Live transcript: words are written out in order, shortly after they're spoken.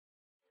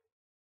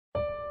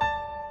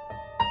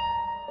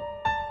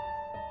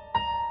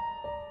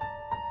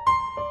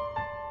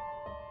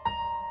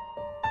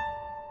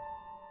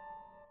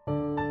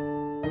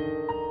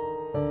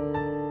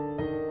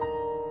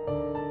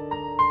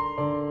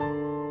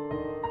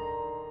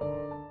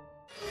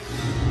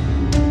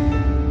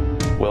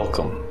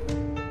Welcome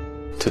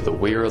to the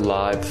We're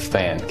Alive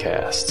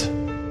Fancast.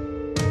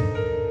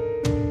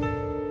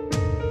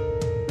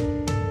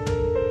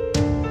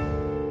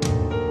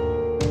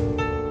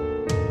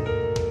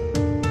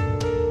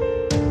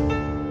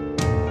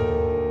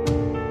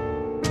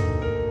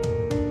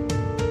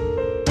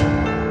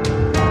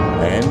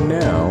 And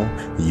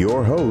now,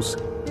 your hosts,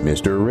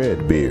 Mr.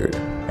 Redbeard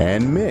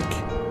and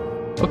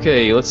Mick.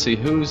 Okay, let's see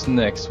who's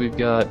next. We've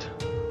got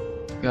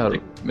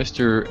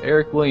Mr.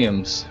 Eric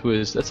Williams,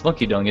 that's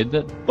Funky Dung, isn't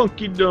it?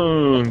 Funky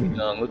Dung.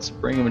 Let's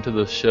bring him into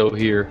the show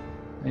here,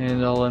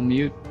 and I'll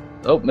unmute.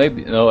 Oh,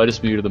 maybe no, I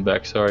just muted them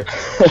back. Sorry.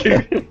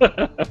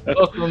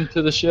 Welcome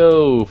to the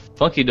show,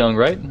 Funky Dung,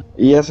 right?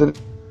 Yes, it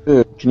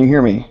is. Can you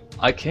hear me?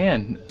 I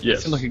can. Yes.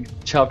 It seemed like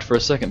it chopped for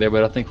a second there,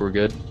 but I think we're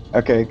good.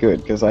 Okay,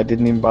 good, because I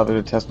didn't even bother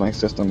to test my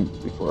system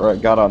before I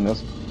got on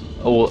this.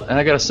 Oh, well, and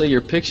I gotta say,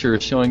 your picture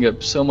is showing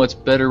up so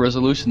much better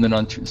resolution than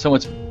on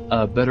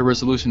better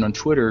resolution on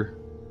Twitter.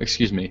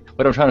 Excuse me.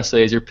 What I'm trying to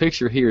say is your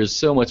picture here is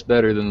so much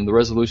better than the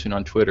resolution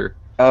on Twitter.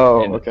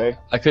 Oh, And okay.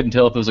 I couldn't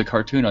tell if it was a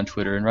cartoon on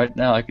Twitter, and right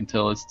now I can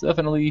tell it's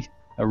definitely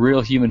a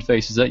real human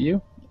face. Is that you?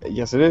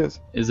 Yes, it is.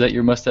 Is that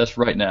your mustache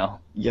right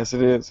now? Yes,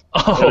 it is.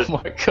 Oh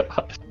my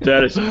god.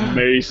 That is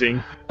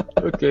amazing.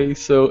 Okay,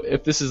 so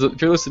if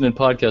you're listening in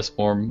podcast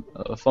form,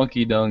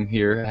 Funky Dung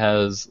here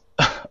has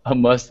a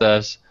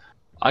mustache.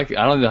 I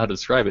don't know how to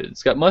describe it.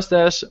 It's got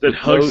mustache That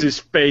hugs his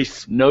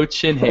face. no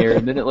chin hair,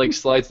 and then it like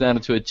slides down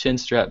into a chin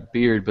strap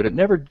beard, but it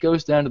never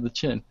goes down to the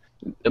chin.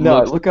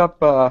 Look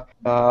up Alla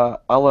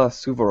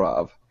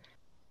Suvorov.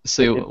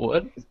 Say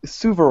what?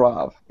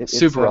 Suvorov.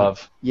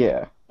 Suvorov.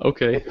 Yeah.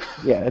 Okay.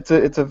 Yeah, it's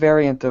a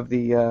variant of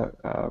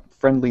the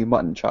friendly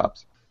mutton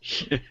chops.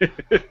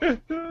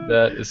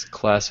 That is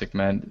classic,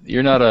 man.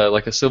 You're not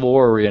a Civil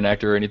War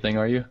reenactor or anything,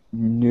 are you?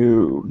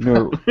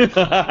 No.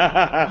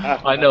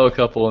 I know a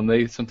couple, and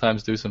they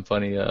sometimes do some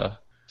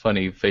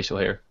funny facial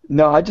hair.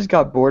 No, I just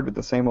got bored with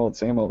the same old,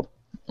 same old.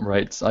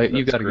 Right. So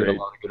you got to get a great.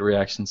 lot of good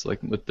reactions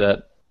like with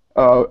that.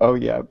 Oh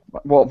yeah.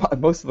 Well,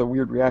 most of the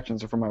weird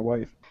reactions are from my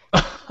wife.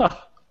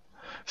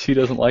 She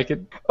doesn't like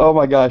it? Oh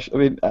my gosh! I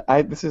mean,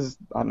 this is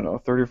I don't know,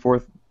 third or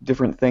fourth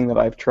different thing that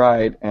I've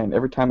tried, and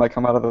every time I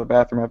come out of the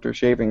bathroom after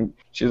shaving,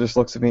 she just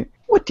looks at me.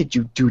 What did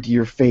you do to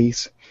your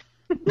face?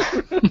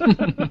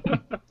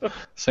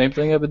 Same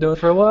thing I've been doing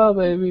for a while,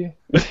 baby.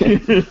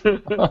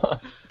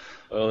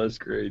 Oh, that's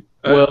great.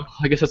 Well,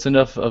 I guess that's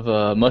enough of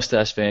a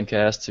mustache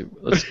fancast.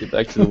 Let's get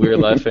back to the Weird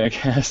Life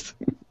fancast.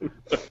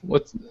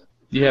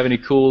 Do you have any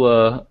cool,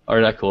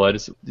 or not cool?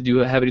 Did you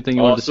have anything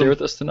you wanted to share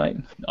with us tonight?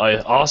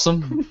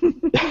 Awesome.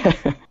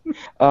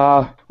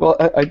 Well,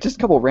 just a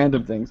couple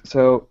random things.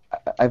 So,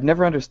 I've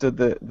never understood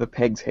the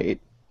Pegs hate.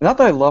 Not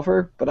that I love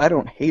her, but I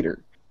don't hate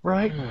her.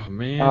 Right. Oh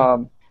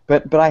man.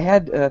 But I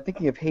had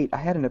thinking of hate. I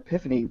had an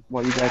epiphany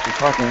while you guys were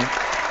talking.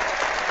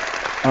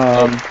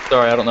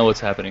 Sorry, I don't know what's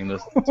happening.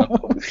 There's some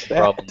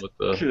problem with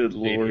the Good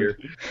feed Lord.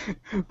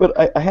 here.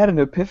 But I had an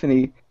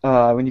epiphany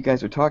when you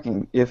guys were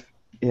talking. If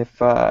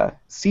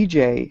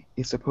CJ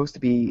is supposed to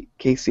be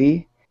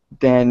KC,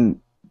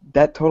 then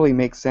that totally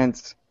makes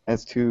sense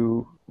as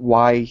to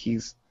why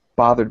he's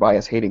bothered by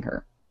us hating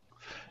her.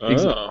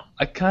 Oh.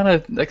 That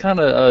kind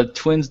of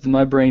twins in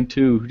my brain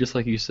too, just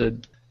like you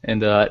said.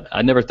 And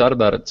I never thought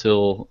about it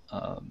till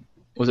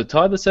was it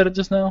Todd that said it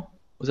just now?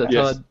 Was that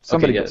Yes. Todd?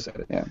 Somebody okay, just said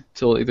it, yeah.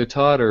 Till either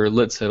Todd or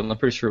Lit said it. I'm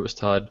pretty sure it was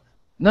Todd.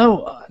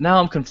 No, now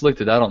I'm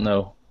conflicted. I don't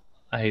know.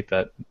 I hate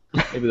that.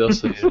 Maybe they'll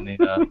say it in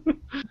the.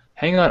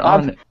 Hang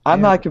on.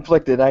 I'm not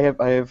conflicted. I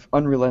have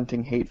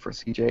unrelenting hate for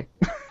CJ.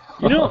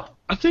 You know,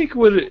 I think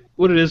what it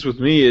is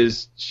with me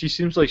is she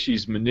seems like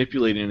she's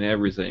manipulating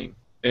everything,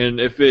 and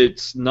if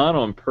it's not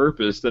on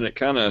purpose, then it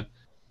kind of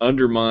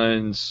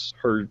undermines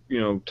her,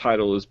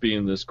 title as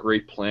being this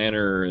great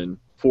planner and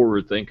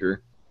forward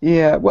thinker.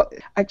 Yeah, well,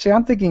 actually,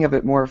 I'm thinking of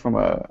it more from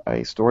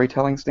a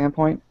storytelling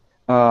standpoint.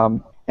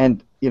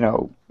 And,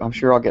 I'm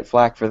sure I'll get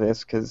flack for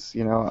this because,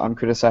 I'm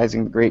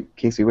criticizing the great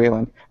Casey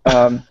Wayland.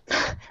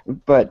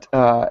 But,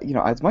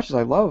 as much as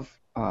I love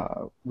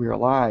We're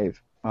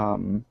Alive,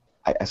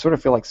 I sort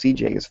of feel like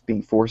CJ is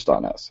being forced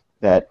on us.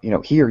 That,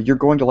 here, you're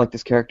going to like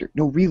this character.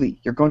 No, really,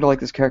 you're going to like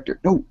this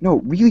character. No,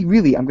 really,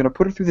 really, I'm going to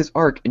put her through this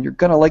arc, and you're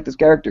going to like this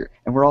character.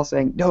 And we're all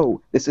saying,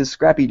 no, this is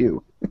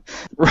Scrappy-Doo.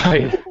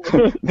 Right.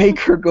 Make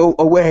her go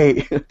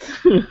away.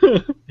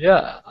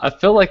 Yeah,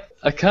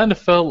 I kind of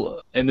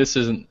felt, and this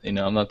isn't,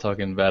 I'm not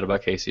talking bad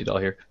about Casey at all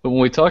here, but when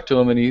we talked to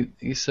him and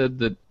he said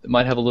that it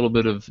might have a little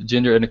bit of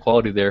gender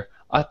inequality there,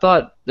 I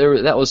thought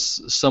that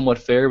was somewhat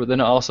fair, but then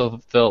I also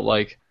felt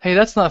like, hey,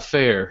 that's not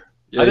fair.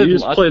 Yeah, you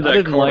just played that I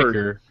didn't card. like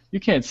her. You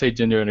can't say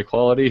gender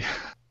inequality,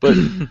 but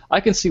I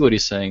can see what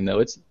he's saying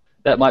though.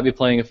 That might be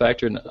playing a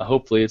factor, and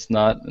hopefully it's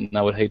not, and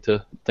I would hate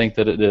to think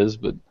that it is,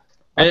 but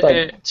I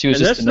thought she was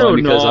and just that's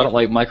annoying no because I knock. don't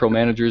like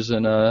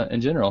micromanagers in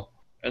general.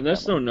 And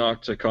that's no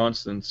knock to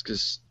Constance,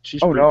 because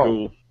she's Oh, pretty no.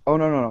 cool. Oh,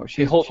 no. Hey,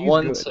 She's hold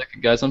one good.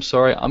 second, guys. I'm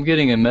sorry. I'm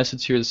getting a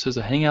message here that says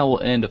the hangout will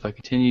end if I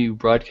continue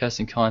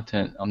broadcasting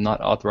content I'm not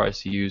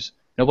authorized to use.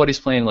 Nobody's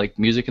playing like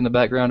music in the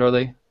background, are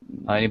they?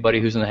 Anybody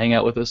who's in the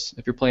hangout with us,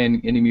 if you're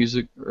playing any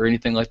music or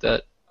anything like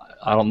that,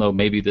 I don't know.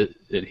 Maybe that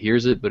it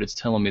hears it, but it's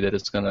telling me that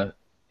it's gonna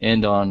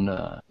end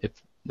on if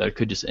that it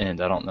could just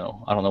end. I don't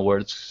know. I don't know where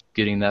it's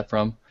getting that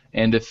from.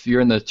 And if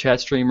you're in the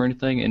chat stream or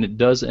anything and it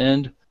does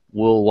end,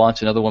 we'll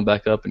launch another one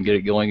back up and get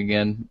it going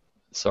again.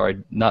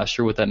 Sorry, not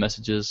sure what that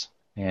message is,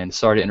 and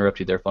sorry to interrupt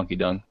you there, Funky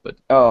Dung. But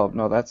Oh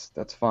no, that's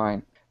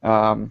fine.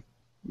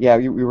 Yeah,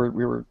 we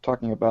were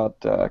talking about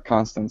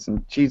Constance,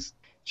 and she's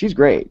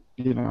great.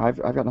 You know, I've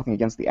got nothing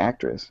against the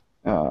actress.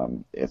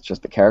 It's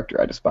just the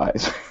character I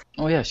despise.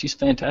 oh yeah, she's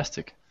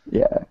fantastic.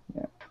 Yeah.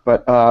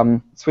 But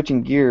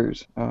switching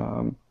gears,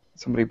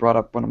 somebody brought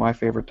up one of my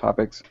favorite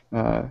topics: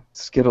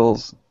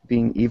 Skittles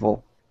being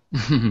evil.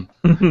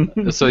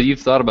 So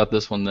you've thought about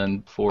this one then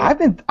before?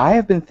 I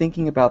have been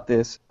thinking about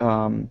this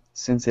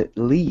since at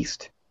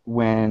least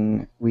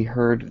when we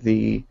heard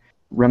the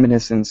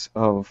reminiscence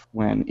of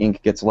when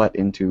Ink gets let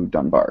into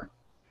Dunbar.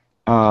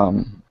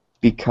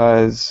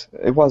 Because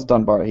it was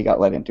Dunbar he got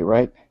let into,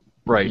 right?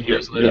 Right. He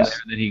was let in there,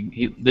 then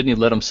he didn't he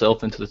let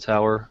himself into the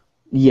tower?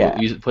 Yeah.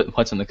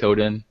 Punching the code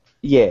in.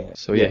 Yeah.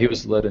 So yeah, he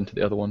was led into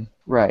the other one.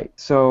 Right.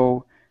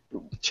 So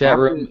chat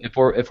room, if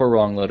we're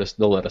wrong,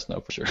 they'll let us know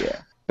for sure.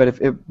 Yeah.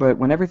 But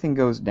when everything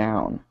goes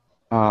down,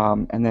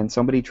 and then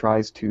somebody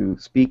tries to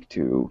speak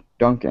to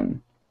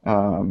Duncan,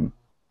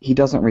 he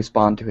doesn't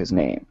respond to his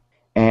name.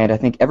 And I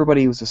think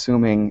everybody was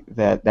assuming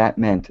that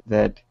meant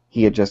that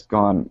he had just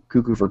gone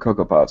cuckoo for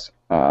Cocoa Puffs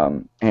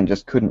and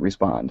just couldn't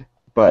respond.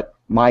 But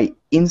my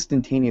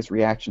instantaneous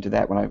reaction to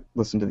that when I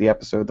listened to the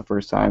episode the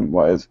first time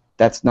was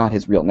that's not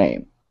his real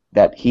name.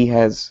 That he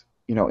has,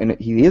 you know, and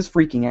he is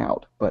freaking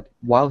out, but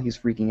while he's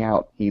freaking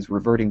out, he's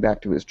reverting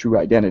back to his true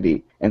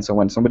identity. And so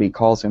when somebody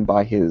calls him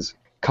by his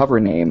cover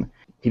name,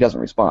 he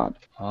doesn't respond.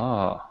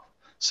 Ah.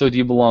 So do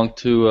you belong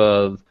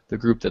to the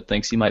group that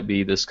thinks he might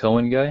be this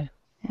Cohen guy?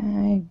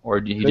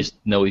 Or do you just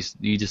know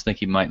you just think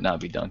he might not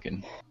be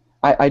Duncan?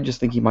 I just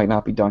think he might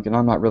not be Duncan.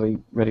 I'm not really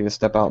ready to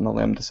step out on the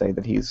limb to say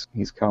that he's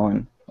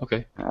Cohen.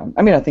 Okay.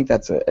 I mean, I think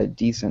that's a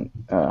decent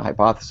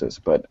hypothesis,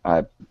 but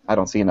I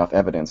don't see enough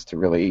evidence to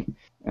really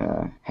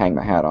hang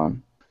my hat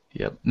on.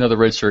 Yep. Another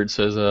red shirt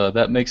says,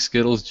 that makes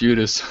Skittles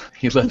Judas.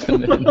 He let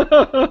them in.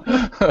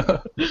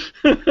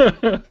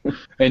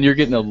 And you're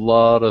getting a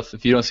lot of,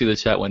 if you don't see the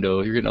chat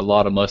window, you're getting a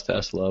lot of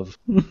mustache love.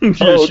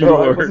 Yes, I you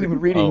are. wasn't even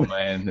reading. Oh,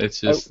 man.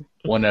 It's just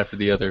one after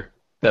the other.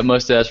 That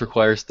mustache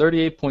requires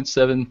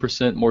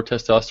 38.7% more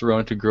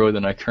testosterone to grow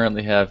than I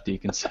currently have,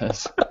 Deacon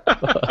says.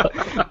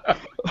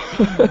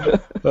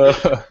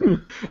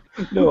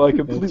 No, I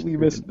completely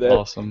missed that.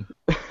 Awesome.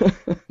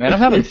 Man, I'm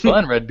having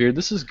fun, Redbeard.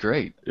 This is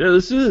great. Yeah,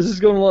 this is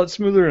going a lot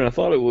smoother than I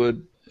thought it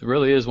would. It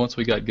really is once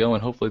we got going.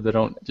 Hopefully they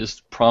don't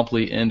just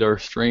promptly end our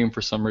stream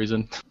for some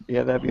reason.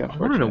 Yeah, that'd be I want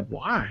to unfortunate. know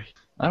why.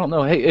 I don't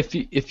know. Hey,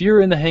 if you're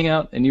in the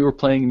Hangout and you were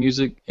playing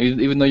music,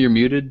 even though you're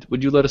muted,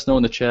 would you let us know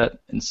in the chat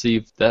and see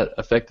if that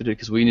affected it?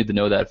 Because we need to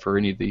know that for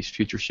any of these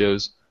future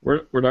shows.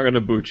 We're not going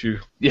to boot you.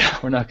 Yeah,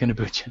 we're not going to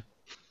boot you.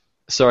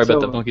 Sorry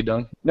about that, Funky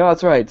Dung. No,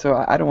 that's right.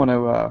 So I don't want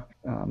to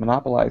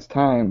monopolize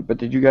time, but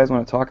did you guys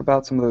want to talk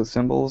about some of those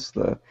symbols,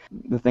 the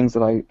things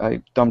that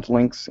I dumped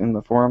links in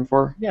the forum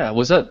for? Yeah,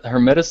 was that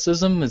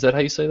Hermeticism? Is that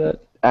how you say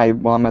that?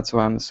 Well, that's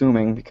what I'm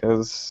assuming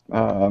because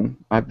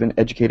I've been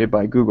educated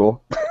by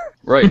Google.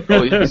 Right.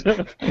 Oh,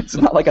 It's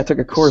not like I took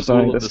a course on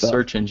any of the this stuff.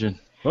 search engine.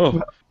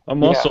 Oh,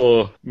 I'm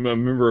also a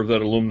member of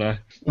that alumni.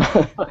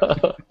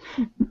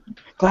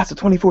 Class of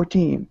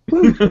 2014.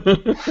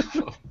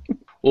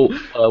 Well,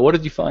 what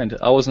did you find?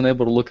 I wasn't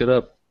able to look it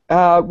up.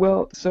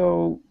 Well,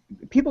 so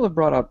people have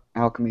brought up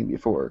alchemy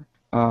before,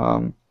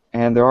 and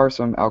there are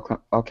some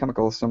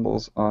alchemical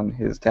symbols on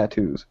his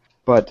tattoos.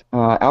 But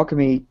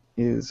alchemy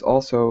is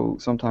also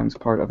sometimes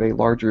part of a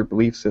larger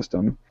belief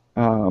system,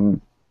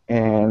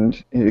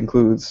 and it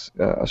includes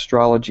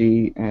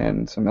astrology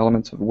and some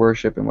elements of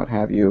worship and what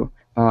have you.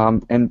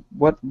 And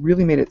what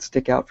really made it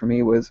stick out for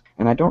me was,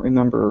 and I don't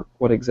remember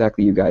what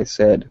exactly you guys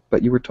said,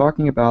 but you were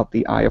talking about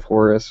the Eye of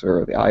Horus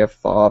or the Eye of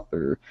Thoth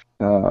or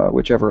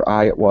whichever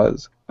eye it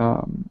was,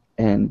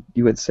 and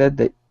you had said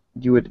that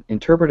you had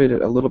interpreted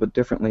it a little bit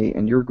differently,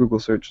 and your Google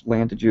search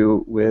landed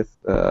you with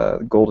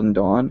Golden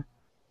Dawn.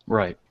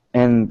 Right.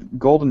 And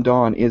Golden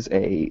Dawn is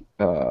a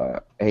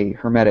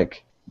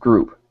Hermetic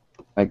group.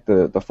 Like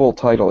the full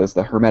title is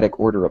the Hermetic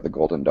Order of the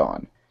Golden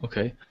Dawn.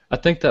 Okay. I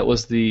think that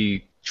was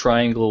the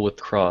triangle with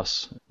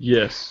cross.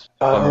 Yes.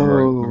 If I'm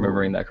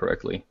remembering that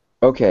correctly.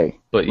 Okay.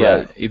 But yeah,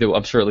 right. either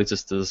I'm sure it leads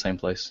us to the same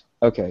place.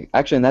 Okay.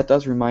 Actually, and that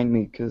does remind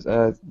me because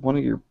one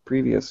of your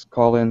previous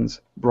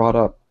call-ins brought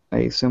up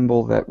a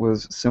symbol that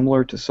was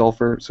similar to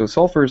sulfur. So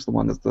sulfur is the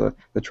one that's the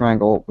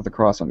triangle with the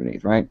cross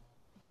underneath, right?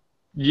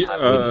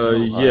 Yeah.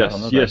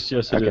 Yes, it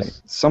is. Okay.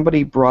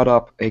 Somebody brought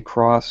up a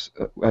cross,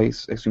 a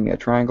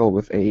triangle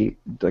with a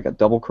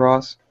double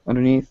cross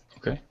underneath.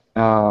 Okay.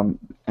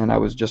 And I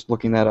was just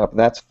looking that up.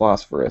 That's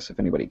phosphorus, if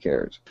anybody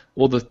cares.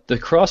 Well, the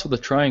cross with the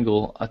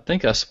triangle, I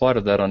think I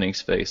spotted that on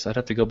Ink's face. I'd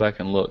have to go back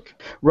and look.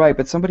 Right,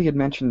 but somebody had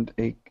mentioned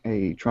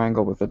a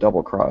triangle with a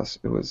double cross.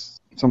 It was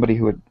somebody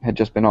who had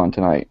just been on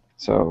tonight.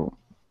 So,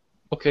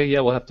 Okay, yeah,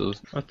 we'll have to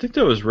I think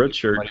that was Red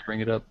Shirt. somebody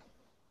bring it up.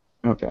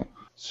 okay.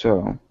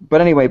 So,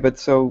 but anyway,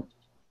 so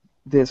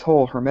this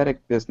whole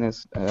hermetic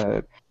business,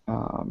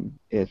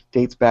 it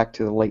dates back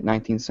to the late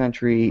 19th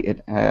century.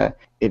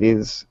 It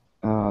is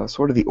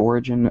sort of the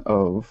origin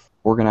of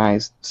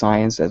organized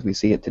science as we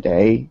see it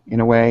today,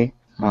 in a way.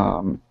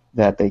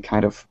 That they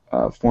kind of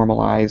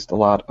formalized a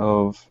lot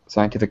of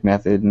scientific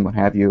method and what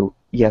have you.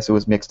 Yes, it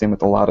was mixed in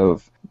with a lot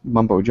of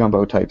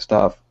mumbo-jumbo type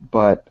stuff,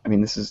 but, I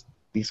mean,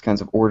 these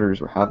kinds of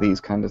orders or how these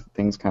kind of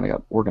things kind of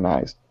got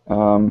organized.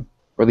 Or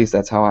at least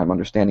that's how I'm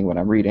understanding what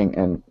I'm reading,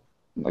 and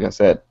like I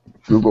said,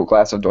 Google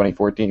Class of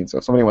 2014, so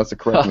if somebody wants to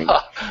correct me,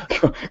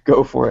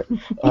 go for it.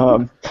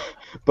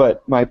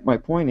 But my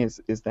point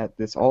is that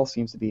this all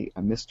seems to be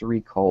a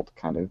mystery cult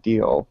kind of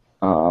deal,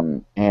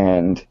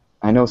 and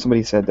I know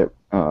somebody said that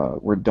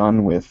we're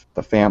done with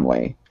the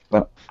family,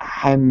 but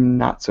I'm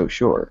not so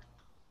sure.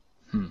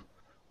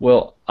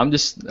 Well,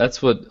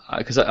 that's what,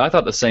 because I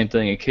thought the same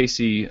thing. And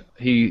Casey,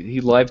 he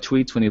live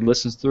tweets when he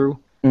listens through,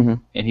 Mm-hmm.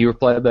 and he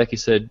replied back. He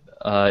said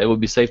it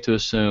would be safe to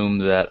assume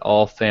that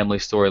all family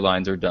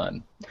storylines are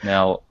done.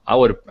 Now, I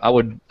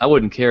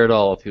wouldn't care at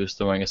all if he was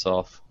throwing us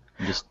off,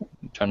 and just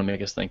trying to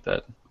make us think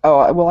that.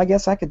 Oh, well, I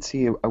guess I could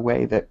see a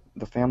way that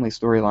the family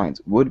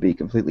storylines would be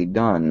completely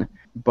done,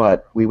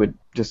 but we would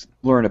just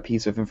learn a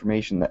piece of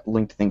information that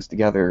linked things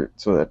together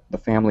so that the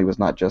family was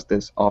not just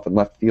this off and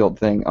left field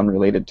thing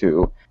unrelated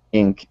to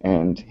Ink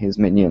and his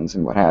minions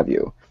and what have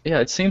you. Yeah,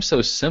 it seems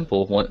so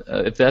simple.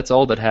 If that's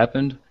all that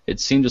happened, it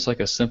seemed just like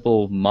a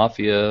simple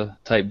mafia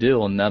type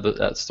deal, and now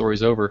that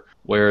story's over.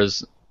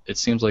 Whereas it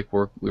seems like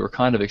we were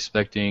kind of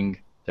expecting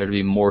there to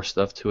be more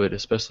stuff to it,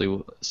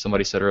 especially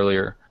somebody said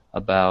earlier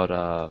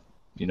about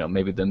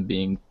maybe them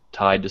being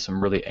tied to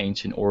some really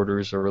ancient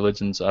orders or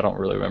religions. I don't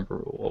really remember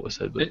what was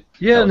said, but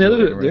Yeah, and that was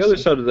really the other interesting.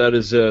 side of that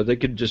is they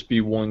could just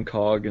be one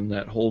cog in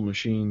that whole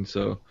machine.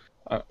 So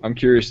I'm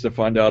curious to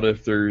find out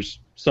if there's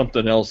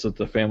something else that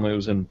the family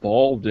was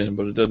involved in,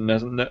 but it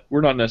doesn't.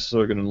 We're not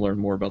necessarily going to learn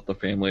more about the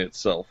family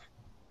itself.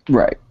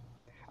 Right.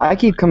 I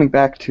keep coming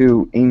back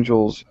to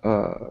Angel's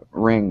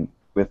ring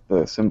with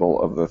the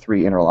symbol of the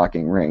three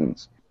interlocking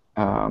rings.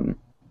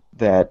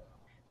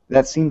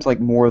 That seems like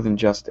more than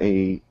just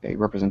a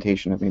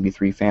representation of maybe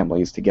three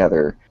families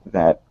together.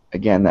 That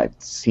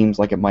seems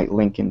like it might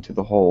link into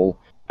the whole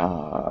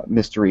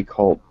mystery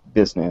cult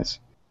business.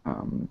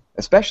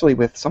 Especially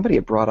with somebody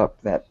had brought up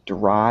that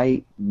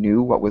Durai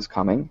knew what was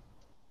coming.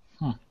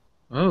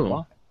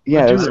 Oh,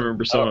 Yeah, I do it was-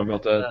 remember something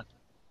about that.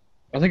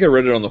 I think I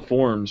read it on the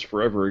forums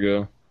forever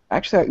ago.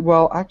 Actually,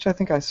 I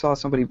think I saw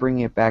somebody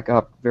bringing it back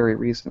up very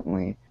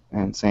recently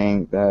and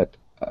saying that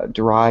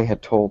Durai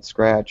had told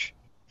Scratch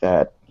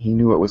that he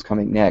knew what was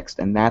coming next,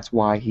 and that's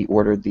why he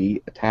ordered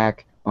the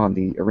attack on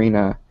the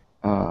arena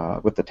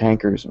with the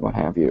tankers and what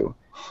have you.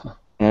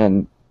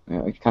 And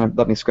it kind of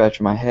let me scratch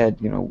in my head,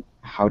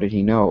 how did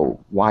he know?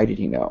 Why did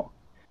he know?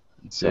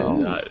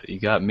 So You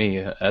got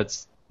me.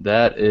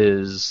 That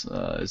is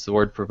the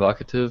word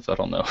provocative? I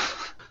don't know.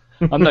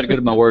 I'm not good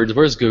at my words.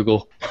 Where's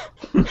Google?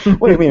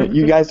 what do you mean?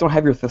 You guys don't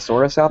have your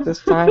thesaurus out this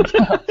time?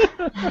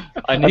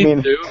 I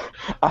need to.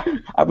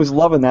 I was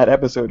loving that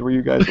episode where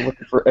you guys were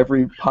looking for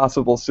every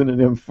possible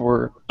synonym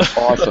for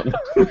awesome.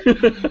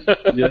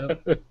 Yeah,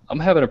 I'm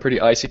having a pretty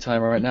icy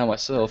time right now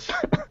myself.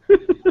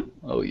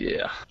 Oh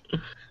yeah.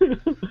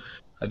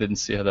 I didn't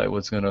see how that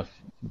was gonna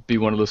be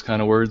one of those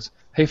kind of words.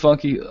 Hey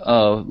Funky,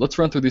 let's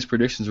run through these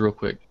predictions real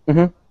quick.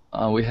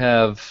 Mm-hmm. We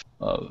have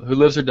who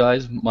lives or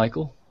dies,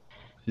 Michael.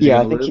 Is he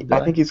Yeah, gonna live, die?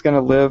 I think he's gonna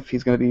live.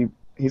 He's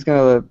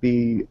gonna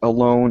be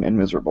alone and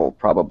miserable,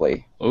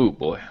 probably. Oh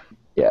boy.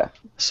 Yeah.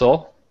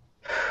 Saul.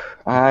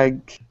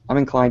 I'm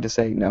inclined to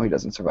say no, he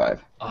doesn't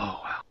survive. Oh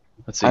wow.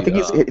 Let's see. I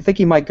think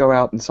he might go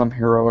out in some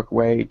heroic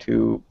way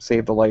to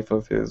save the life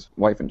of his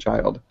wife and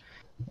child.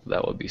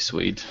 That would be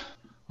sweet.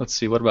 Let's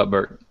see. What about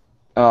Bert?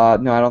 No,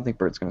 I don't think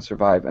Bert's going to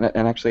survive. And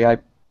actually,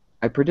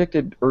 I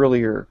predicted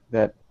earlier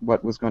that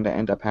what was going to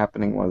end up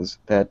happening was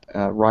that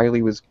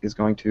Riley is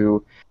going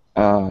to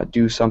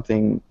do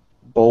something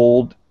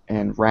bold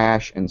and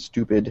rash and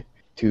stupid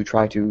to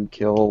try to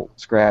kill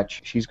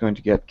Scratch. She's going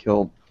to get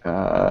killed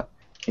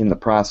in the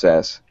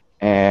process,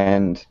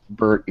 and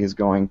Bert is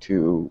going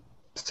to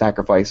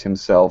sacrifice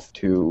himself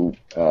to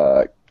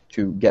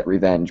get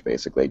revenge,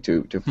 basically,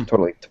 to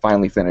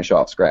finally finish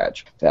off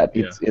Scratch. That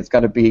it's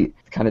got to be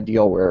the kind of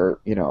deal where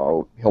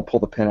he'll pull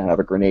the pin out of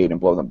a grenade and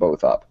blow them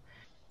both up.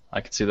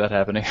 I could see that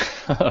happening.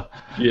 Yes.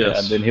 Yeah,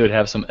 and then he would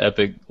have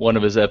one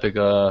of his epic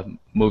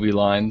movie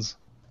lines.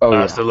 Oh,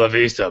 yeah. Hasta la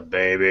vista,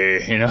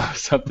 baby.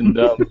 Something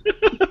dumb.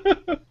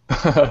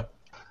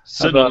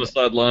 Sitting on the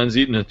sidelines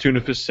eating a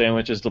tuna fish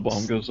sandwich as the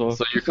bomb goes off.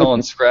 So you're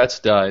calling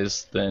Scratch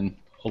dies then,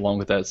 along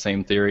with that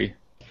same theory?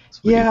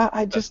 So we Yeah,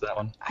 can test that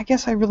one. I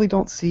guess I really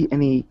don't see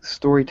any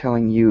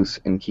storytelling use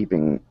in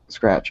keeping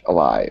Scratch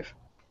alive.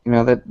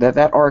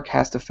 That arc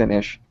has to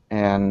finish,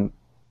 and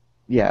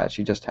yeah,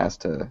 she just has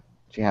to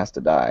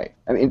die.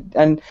 I mean,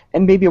 and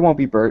maybe it won't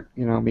be Bert.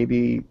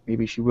 Maybe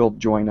she will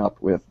join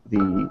up with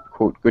the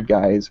quote good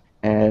guys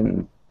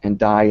and and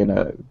die in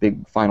a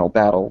big final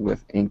battle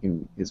with Ink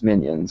and his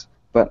minions.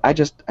 But I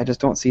just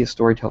don't see a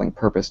storytelling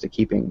purpose to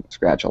keeping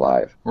Scratch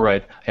alive.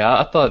 Right. Yeah,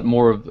 I thought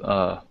more of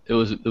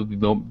it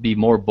would be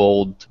more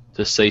bold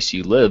to say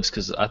she lives,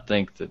 because I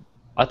think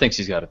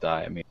she's got to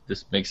die. I mean,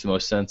 this makes the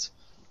most sense.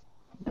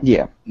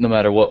 Yeah. No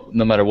matter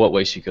what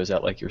way she goes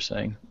out, like you're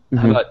saying.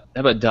 Mm-hmm. How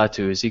about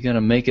Datu? Is he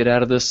gonna make it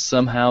out of this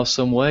somehow,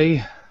 some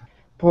way?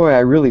 Boy, I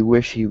really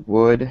wish he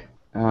would.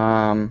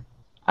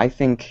 I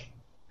think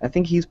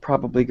he's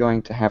probably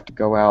going to have to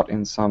go out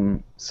in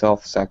some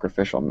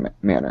self-sacrificial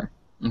manner.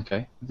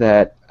 Okay.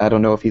 That I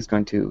don't know if he's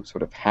going to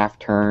sort of half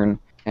turn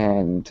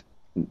and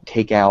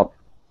take out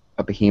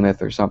a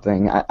behemoth or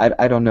something.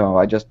 I don't know.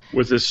 I just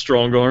With his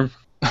strong arm.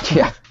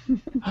 yeah.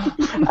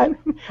 I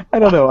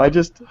don't know. I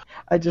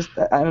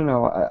don't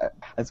know.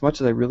 As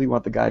much as I really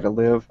want the guy to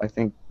live, I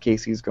think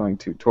Casey's going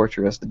to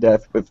torture us to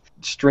death with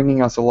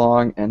stringing us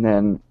along and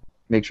then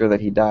make sure that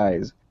he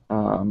dies.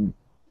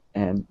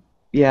 And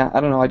yeah,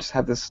 I don't know. I just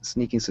have this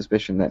sneaking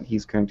suspicion that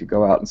he's going to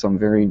go out in some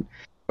very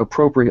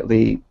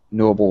appropriately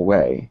noble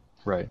way.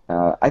 Right.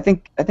 I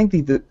think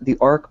the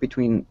arc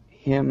between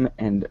him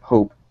and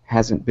Hope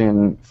hasn't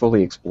been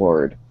fully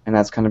explored, and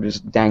that's kind of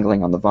just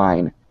dangling on the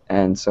vine.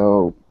 And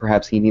so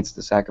perhaps he needs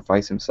to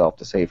sacrifice himself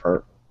to save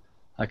her.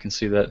 I can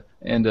see that.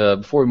 And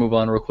before we move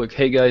on real quick,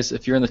 hey guys,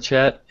 if you're in the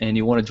chat and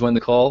you want to join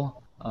the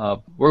call,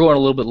 we're going a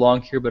little bit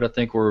long here, but I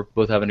think we're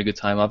both having a good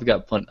time. I've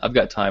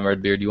got time,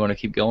 Redbeard. Do you want to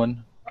keep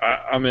going?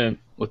 I'm in.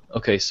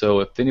 Okay, so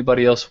if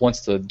anybody else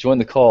wants to join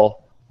the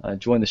call,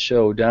 join the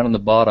show, down on the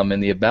bottom in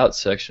the About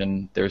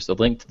section, there's the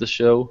link to the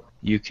show.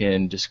 You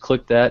can just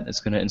click that. It's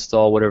going to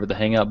install whatever the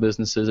Hangout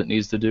business is it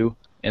needs to do,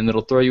 and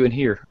it'll throw you in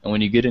here. And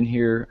when you get in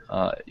here,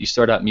 you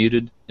start out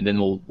muted, and then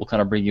we'll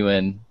kind of bring you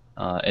in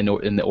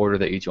the order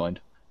that you joined.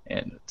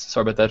 And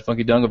sorry about that,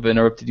 Funky Dung. I've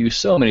interrupted you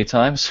so many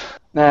times.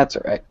 That's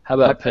all right. How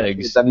about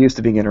Pegs? I'm used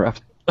to being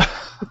interrupted.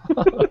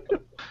 And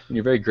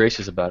you're very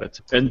gracious about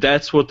it. And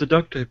that's what the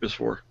duct tape is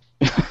for.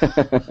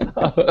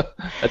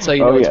 That's how you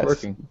know it's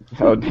working.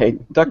 Oh, hey,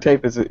 duct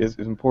tape is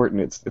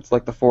important. It's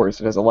like the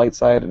Force. It has a light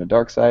side and a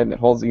dark side, and it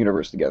holds the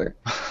universe together.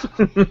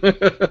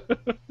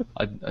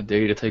 I dare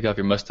you to take off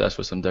your mustache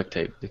with some duct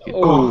tape.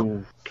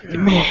 Oh,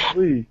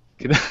 man.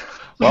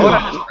 Why would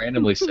I just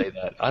randomly say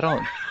that? I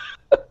don't.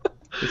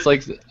 It's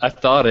like I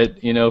thought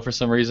it, for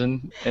some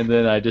reason, and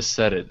then I just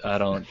said it. I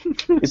don't.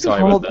 It's Sorry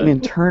called about an that.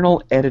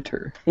 internal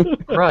editor.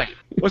 Right.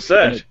 What's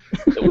that?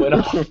 It went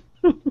off.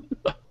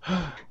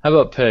 How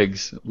about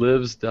Pegs?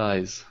 Lives,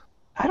 dies.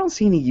 I don't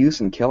see any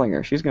use in killing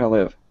her. She's gonna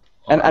live,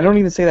 and I don't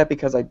even say that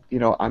because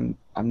I'm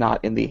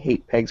not in the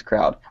hate Pegs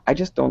crowd. I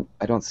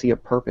don't see a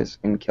purpose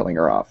in killing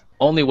her off.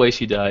 Only way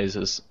she dies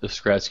is if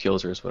Scratch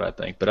kills her, is what I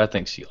think. But I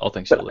think she'll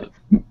live.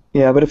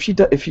 Yeah, but if she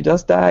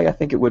does die, I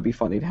think it would be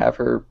funny to have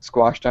her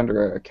squashed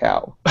under a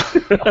cow.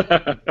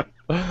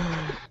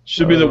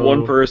 Should be the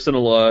one person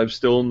alive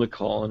still in the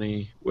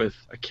colony with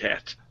a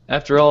cat.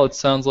 After all, it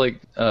sounds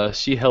like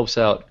she helps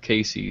out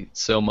Casey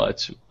so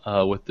much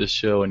with this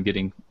show and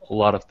getting a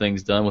lot of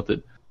things done with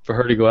it. For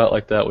her to go out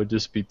like that would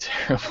just be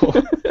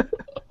terrible.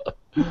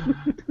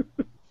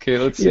 Okay,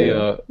 let's see.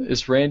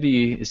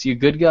 Is he a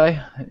good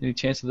guy? Any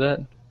chance of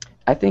that?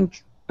 I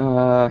think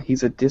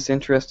he's a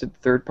disinterested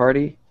third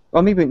party.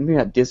 Well, maybe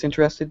not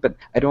disinterested, but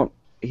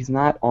he's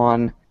not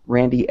on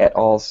Randy et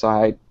al.'s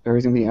side, or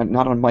he's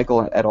not on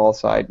Michael et al.'s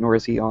side, nor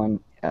is he on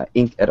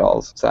Ink et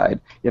al.'s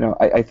side.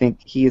 I think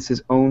he is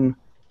his own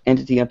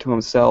entity unto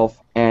himself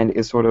and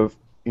is sort of,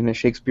 in a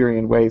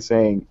Shakespearean way,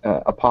 saying,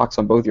 a pox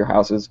on both your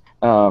houses.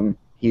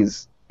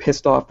 He's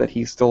pissed off that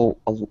he's still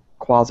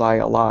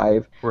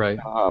quasi-alive. Right.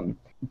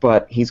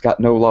 But he's got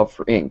no love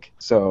for Ink.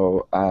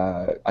 So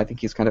I think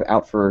he's kind of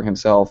out for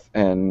himself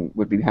and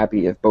would be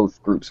happy if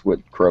both groups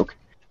would croak.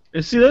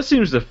 And see, that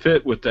seems to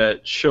fit with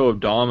that show of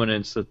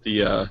dominance that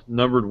the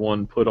numbered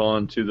one put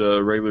on to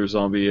the regular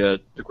zombie at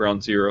the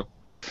Ground Zero.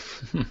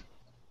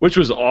 Which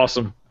was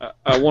awesome.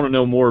 I want to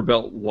know more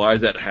about why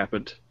that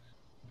happened.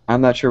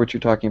 I'm not sure what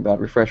you're talking about.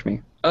 Refresh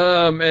me.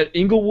 At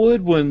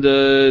Inglewood, when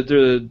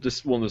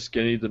the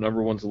skinny, the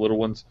number ones, the little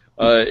ones,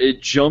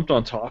 it jumped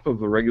on top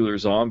of a regular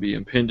zombie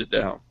and pinned it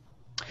down.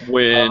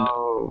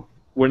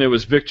 When it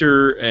was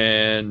Victor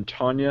and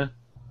Tanya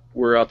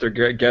were out there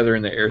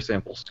gathering the air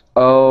samples.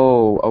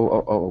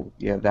 Oh,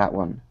 yeah, that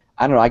one.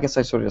 I don't know. I guess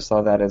I sort of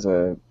saw that as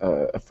a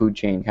food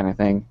chain kind of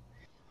thing.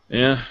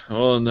 Yeah,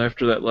 well, and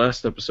after that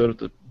last episode at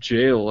the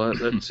jail,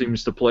 that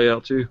seems to play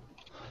out too.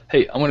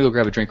 Hey, I'm gonna go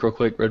grab a drink real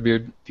quick,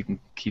 Redbeard. If you can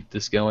keep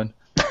this going,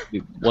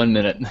 1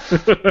 minute.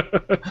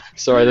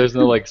 Sorry, there's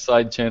no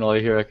side channel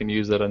here I can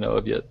use that I know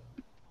of yet.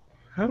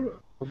 I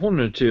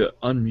wanted to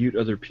unmute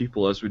other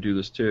people as we do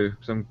this too,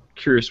 because I'm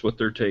curious what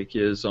their take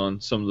is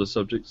on some of the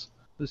subjects.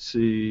 Let's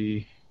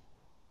see.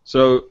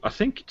 So I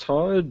think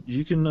Todd,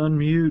 you can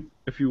unmute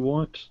if you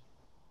want,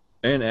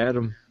 and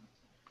Adam.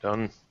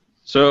 Done.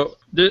 So,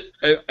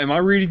 am I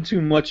reading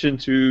too much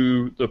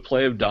into the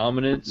play of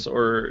dominance,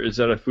 or is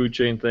that a food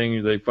chain thing?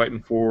 Are they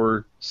fighting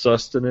for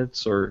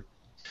sustenance, or?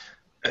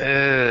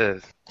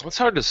 It's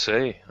hard to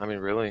say. I mean,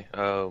 really.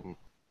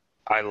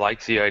 I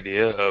like the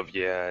idea of,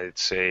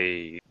 it's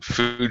a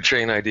food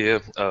chain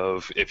idea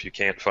of if you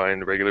can't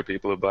find regular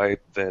people to bite,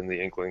 then the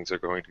Inklings are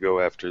going to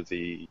go after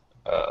the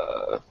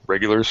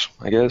regulars,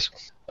 I guess.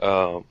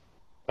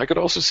 I could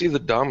also see the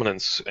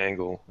dominance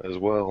angle as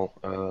well.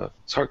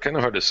 It's kind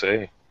of hard to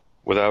say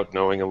without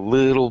knowing a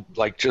little,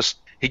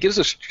 he gives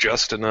us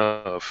just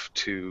enough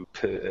to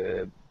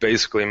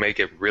basically make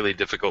it really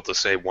difficult to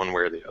say one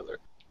way or the other.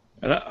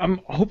 And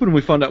I'm hoping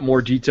we find out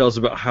more details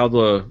about how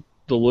the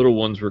little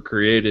ones were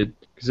created,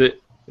 because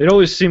it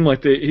always seemed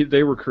like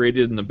they were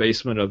created in the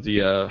basement of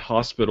the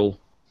hospital,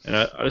 and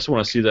I just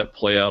want to see that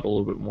play out a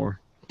little bit more.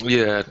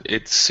 Yeah,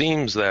 it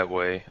seems that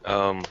way.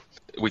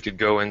 We could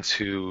go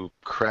into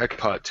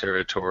crackpot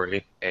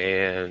territory,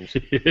 and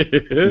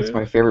It's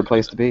my favorite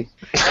place to be.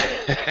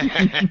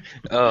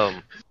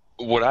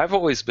 what I've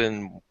always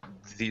been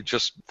the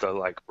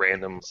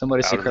random.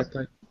 Somebody see out of-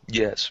 Crackpot?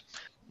 Yes,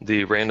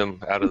 the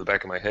random out of the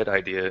back of my head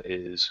idea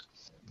is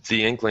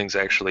the Inklings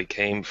actually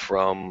came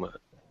from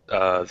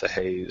the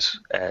Haze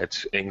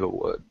at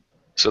Inglewood,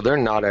 so they're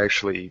not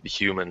actually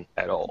human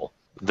at all.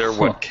 They're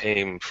what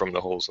came from the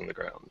holes in the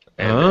ground.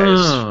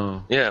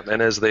 And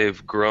and as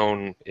they've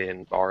grown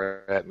in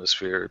our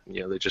atmosphere,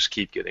 they just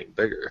keep getting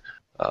bigger.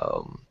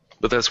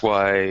 But that's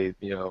why,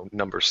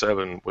 number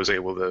 7 was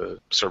able to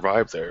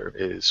survive there.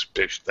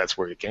 That's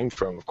where he came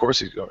from. Of course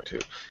he's going to.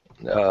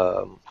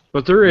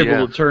 But they're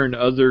able to turn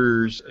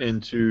others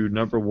into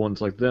number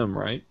 1s like them,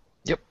 right?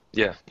 Yep.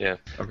 Yeah.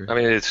 Okay. I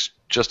mean, it's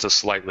just a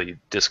slightly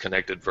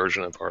disconnected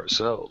version of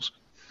ourselves,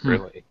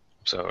 really.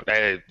 So,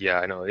 I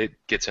know it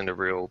gets into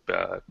real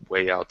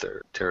way out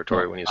there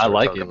territory when you start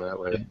talking that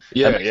way.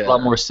 That makes a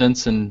lot more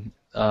sense than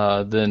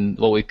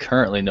what we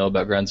currently know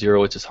about Ground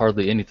Zero, which is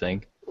hardly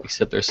anything,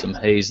 except there's some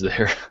haze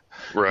there.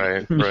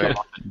 Right.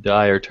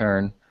 Die or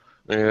turn.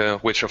 Yeah,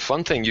 which a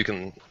fun thing you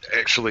can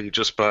actually,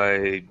 just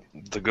by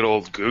the good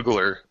old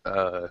Googler,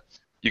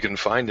 you can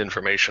find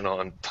information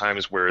on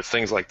times where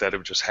things like that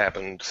have just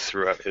happened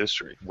throughout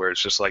history, where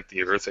it's just like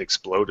the Earth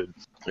exploded.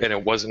 And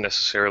it wasn't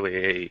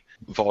necessarily a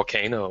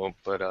volcano,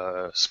 but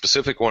a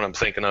specific one I'm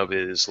thinking of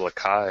is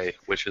Lakai,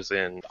 which is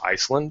in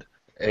Iceland.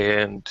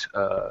 And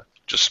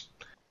just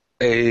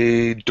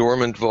a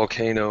dormant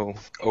volcano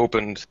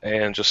opened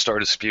and just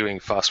started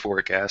spewing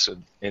phosphoric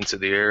acid into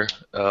the air,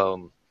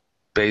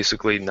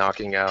 basically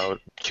knocking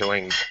out,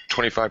 killing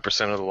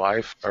 25% of the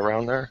life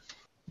around there.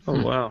 Oh,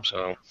 wow.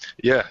 So,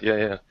 yeah.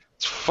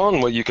 It's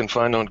fun what you can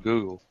find on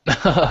Google.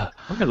 I'm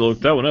going to look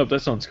that one up. That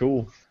sounds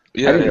cool.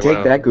 Yeah, I didn't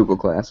take that Google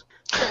class.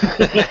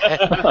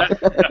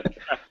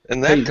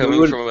 And that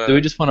coming from do we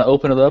just want to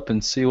open it up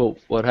and see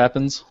what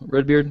happens,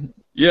 Redbeard?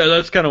 Yeah,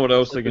 that's kind of what I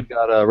was thinking. We've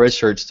got Red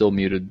Shirt still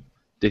muted.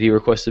 Did he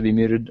request to be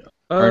muted?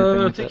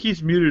 I think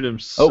he's muted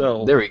himself.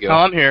 Oh, there we go. No,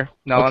 I'm here.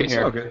 I'm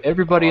here. So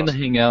everybody in the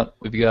Hangout.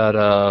 We've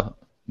got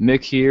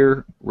Mick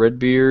here,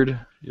 Redbeard.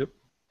 Yep.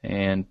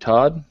 And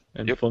Todd.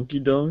 And Funky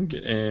Dung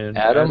and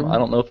Adam. I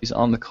don't know if he's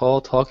on the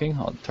call talking.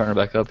 I'll turn it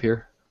back up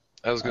here.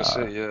 I was going to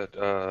say,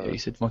 yeah, you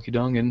said Funky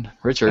Dung and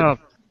Richard.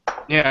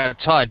 Yeah,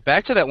 Todd,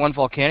 back to that one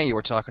volcano you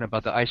were talking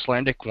about, the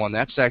Icelandic one.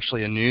 That's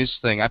actually a news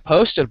thing. I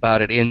posted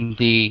about it in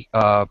the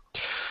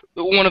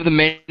one of the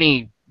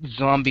many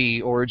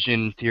zombie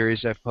origin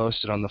theories I've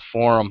posted on the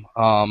forum.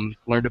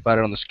 Learned about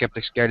it on the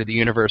Skeptic's Guide to the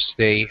Universe.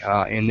 They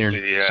in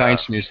their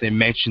science news they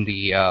mentioned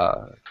the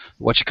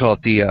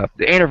the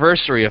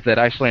anniversary of that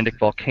Icelandic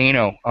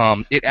volcano.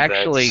 It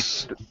actually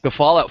the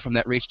fallout from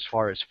that reached as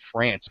far as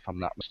France, if I'm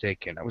not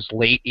mistaken. It was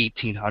late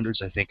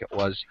 1800s, I think it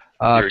was.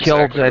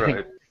 Killed exactly I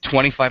think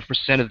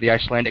 25% of the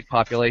Icelandic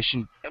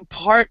population,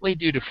 partly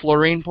due to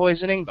fluorine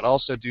poisoning, but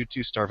also due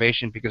to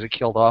starvation because it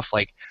killed off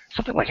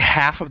something like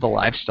half of the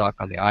livestock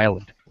on the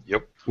island.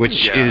 Yep.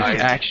 Which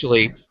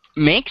actually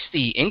makes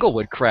the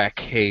Inglewood crack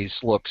haze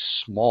look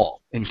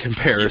small in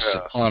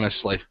comparison,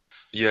 honestly.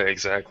 Yeah,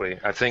 exactly.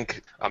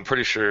 I'm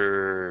pretty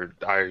sure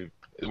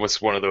it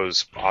was one of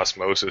those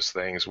osmosis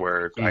things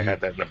where I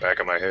had that in the back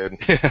of my head.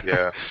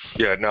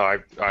 Yeah. No,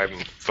 I'm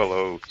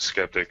fellow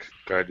Skeptic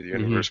Guide to the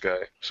Universe guy.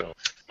 So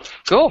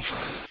cool.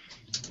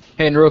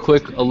 Hey, and real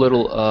quick, a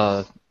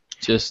little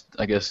just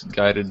I guess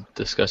guided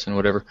discussion,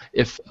 whatever.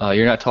 If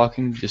you're not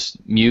talking, just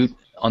mute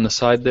on the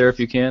side there if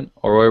you can,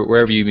 or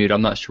wherever you mute.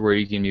 I'm not sure where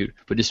you can mute,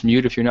 but just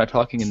mute if you're not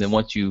talking, and then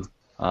once you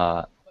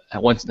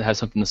once it has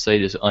something to say,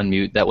 just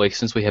unmute. That way,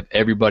 since we have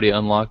everybody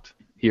unlocked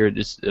here,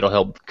 it'll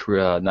help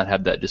not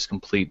have that just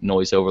complete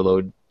noise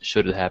overload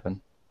should it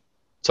happen.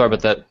 Sorry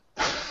about that.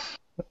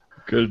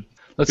 Good.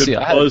 Let's see.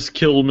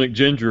 Buzzkill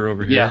McGinger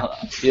over here.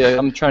 Yeah,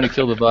 I'm trying to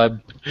kill the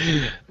vibe.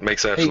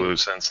 Makes absolute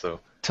sense, though.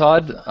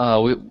 Todd,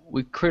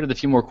 we created a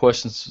few more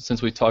questions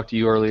since we talked to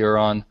you earlier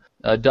on.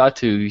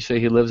 Datu, you say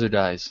he lives or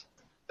dies?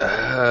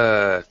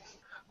 I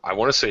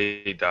want to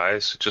say he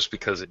dies just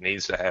because it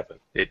needs to happen.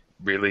 It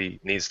really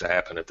needs to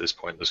happen at this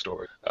point in the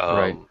story.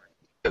 Right.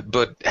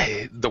 But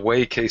the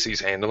way Casey's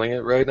handling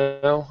it right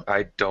now,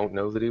 I don't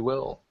know that he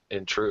will,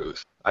 in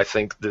truth. I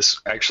think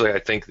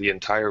the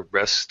entire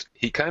rest,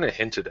 he kind of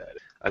hinted at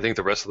it. I think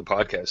the rest of the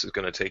podcast is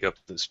going to take up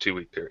this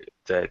 2-week period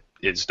that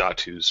is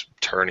Datu's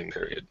turning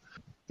period.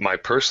 my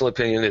personal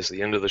opinion is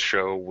the end of the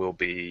show will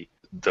be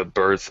the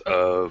birth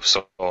of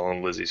Saul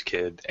and Lizzie's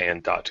kid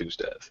and Datu's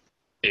death.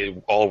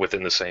 All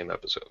within the same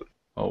episode.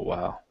 Oh,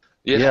 wow.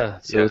 Yeah.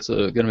 So it's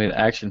going to be an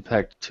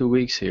action-packed 2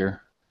 weeks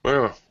here.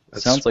 Well,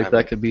 Sounds like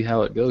that could be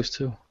how it goes,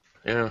 too.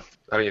 Yeah.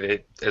 I mean,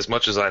 as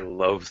much as I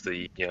love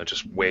the,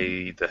 just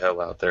way the hell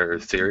out there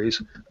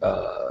theories,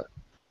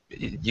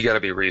 you got to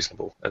be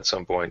reasonable at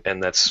some point,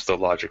 and that's the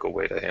logical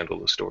way to handle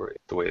the story,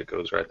 the way it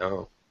goes right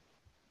now.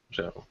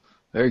 So.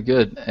 Very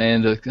good.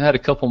 And I had a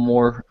couple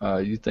more.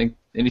 You think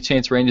any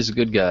chance Randy's a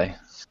good guy?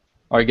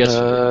 Or I guess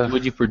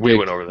would you predict we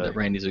went over that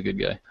Randy's a good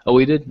guy? Oh,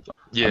 we did.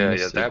 Yeah,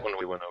 that one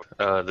we went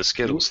over. The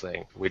Skittles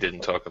thing we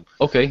didn't talk about.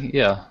 Okay,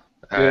 yeah.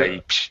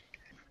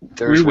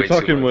 We were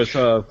talking with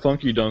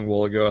Funky Dung a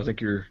while ago. I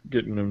think you're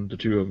getting the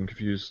two of them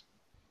confused.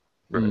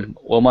 Right.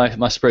 Well, my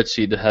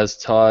spreadsheet has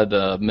Todd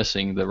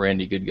missing the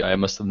Randy good guy. I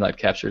must have not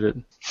captured it.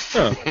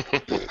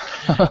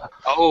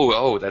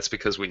 Oh, that's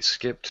because we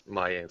skipped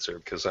my answer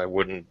because I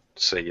wouldn't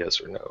say yes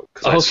or no.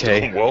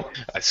 Okay.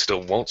 I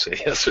still won't say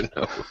yes or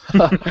no.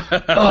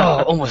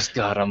 Oh, almost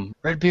got him.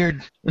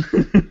 Redbeard.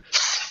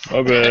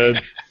 My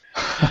bad.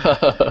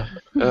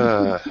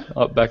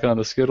 Back on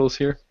the Skittles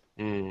here.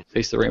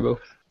 Face the rainbow.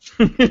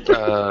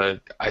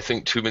 I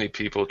think too many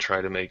people try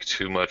to make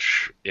too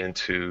much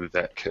into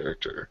that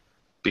character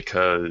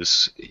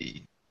because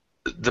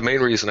the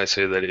main reason I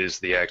say that is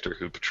the actor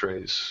who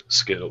portrays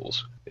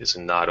Skittles is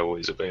not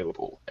always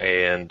available.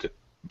 And,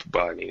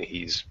 I mean,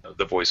 he's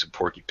the voice of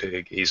Porky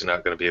Pig. He's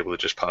not going to be able to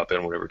just pop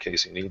in whenever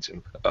Casey needs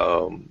him.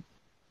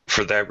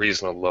 For that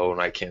reason alone,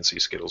 I can't see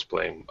Skittles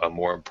playing a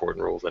more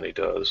important role than he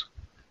does.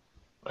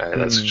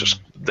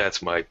 That's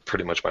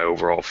pretty much my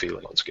overall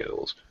feeling on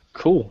Skittles.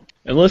 Cool.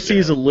 Unless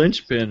he's a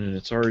linchpin and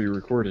it's already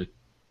recorded.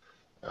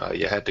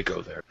 You had to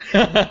go there.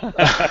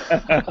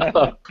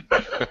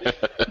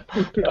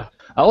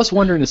 I was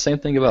wondering the same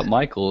thing about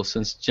Michael,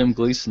 since Jim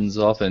Gleason's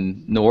off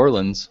in New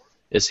Orleans.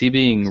 Is he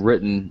being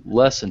written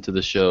less into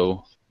the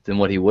show than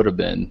what he would have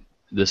been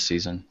this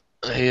season?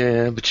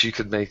 Yeah, but you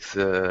could make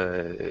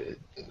that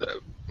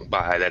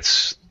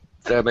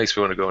makes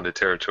me want to go into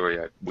territory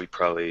we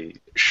probably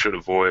should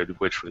avoid,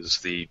 which was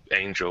the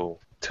Angel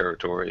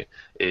territory,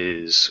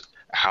 is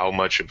how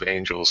much of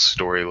Angel's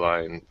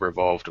storyline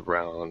revolved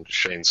around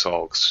Shane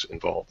Salk's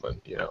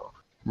involvement,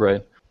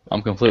 Right.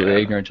 I'm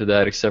completely ignorant to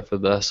that, except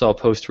for I saw a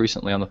post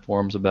recently on the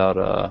forums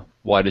about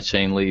why did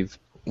Shane leave.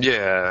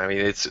 Yeah, I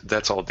mean,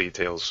 that's all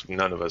details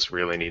none of us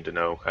really need to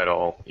know at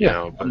all,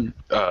 but,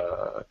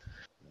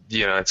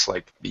 it's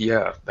like,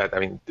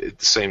 the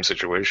same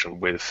situation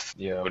with,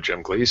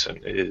 Jim Gleason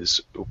is,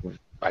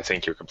 I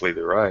think you're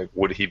completely right.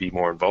 Would he be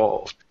more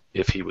involved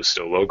if he was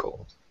still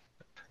local?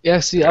 Yeah,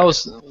 see, I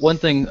guess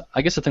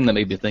the thing that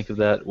made me think of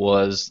that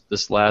was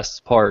this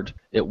last part.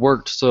 It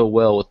worked so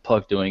well with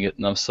Puck doing it,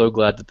 and I'm so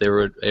glad that they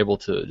were able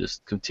to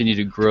just continue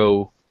to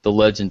grow the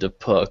legend of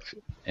Puck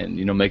and,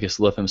 make us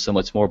love him so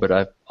much more. But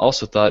I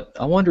also thought,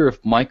 I wonder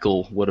if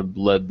Michael would have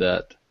led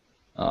that,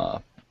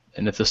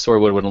 and if the story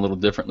would have went a little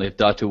differently, if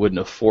Datu wouldn't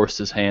have forced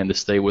his hand to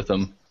stay with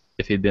him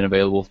if he'd been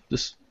available.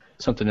 Just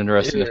something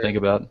interesting to think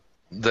about.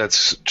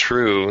 That's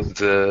true.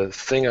 The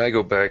thing I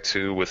go back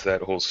to with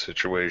that whole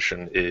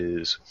situation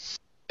is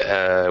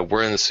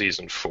we're in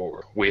season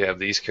 4. We have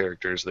these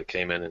characters that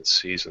came in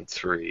season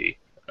 3.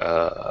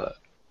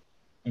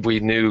 We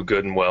knew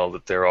good and well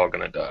that they're all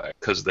going to die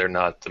because they're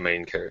not the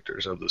main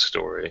characters of the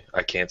story.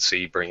 I can't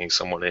see bringing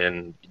someone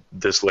in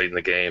this late in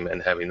the game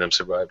and having them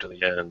survive to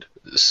the end.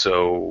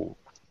 So,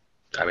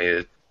 I mean,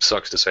 it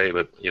sucks to say,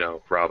 but,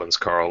 Robbins,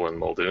 Carl, and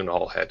Muldoon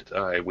all had to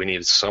die. We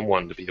needed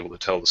someone to be able to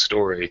tell the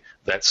story.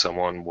 That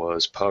someone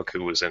was Puck,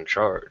 who was in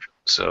charge.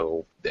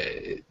 So,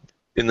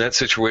 in that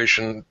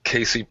situation,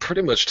 Casey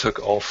pretty much took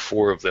all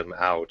 4 of them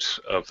out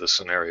of the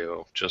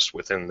scenario just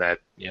within that,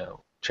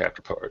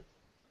 chapter part.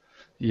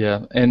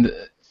 Yeah, and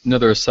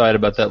another aside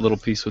about that little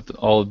piece with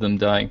all of them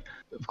dying.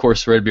 Of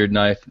course, Redbeard and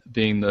I,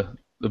 being the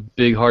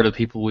big-hearted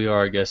people we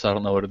are, I guess, I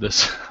don't know what it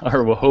is,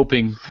 are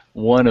hoping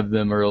one of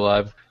them are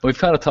alive. We've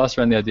kind of tossed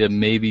around the idea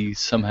maybe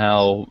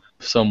somehow,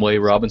 some way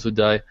Robbins would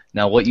die.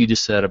 Now, what you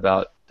just said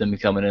about them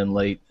coming in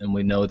late and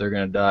we know they're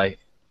going to die,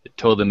 it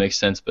totally makes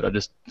sense, but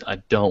I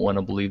don't want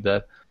to believe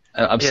that.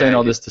 I'm saying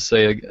all this to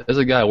say, there's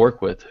a guy I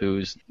work with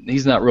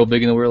he's not real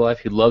big in the real life.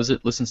 He loves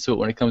it, listens to it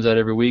when it comes out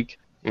every week.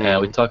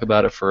 We talk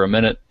about it for a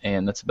minute,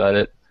 and that's about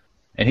it.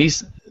 And he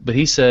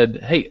said,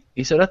 I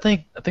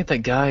think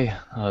that guy,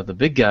 the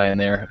big guy in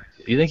there,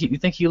 you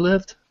think he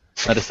lived?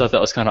 I just thought that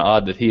was kind of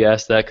odd that he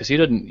asked that because he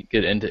didn't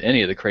get into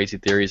any of the crazy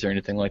theories or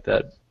anything like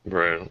that.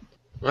 Right.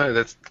 Well,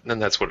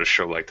 that's what a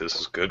show like this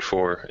is good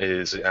for.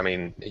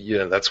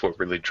 That's what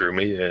really drew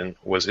me in.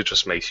 Was it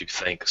just makes you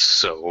think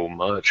so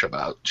much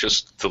about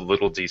just the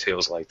little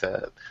details like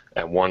that.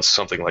 And once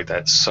something like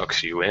that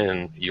sucks you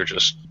in,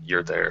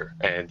 you're there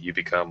and you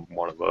become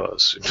one of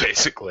us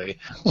basically.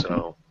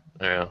 So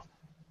yeah.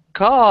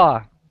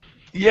 Caw.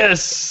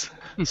 Yes.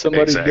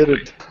 Somebody did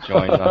it.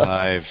 Join the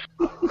hive.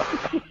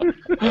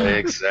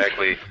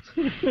 Exactly.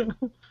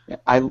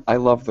 I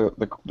love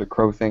the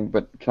crow thing,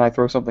 but can I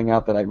throw something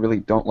out that I really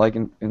don't like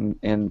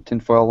in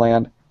tinfoil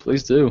land?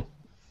 Please do.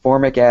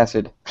 Formic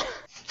acid.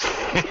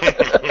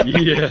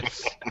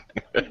 Yes.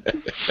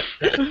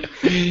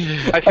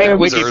 I think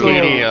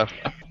Wikipedia.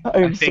 I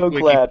am so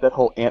glad that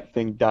whole ant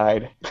thing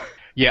died.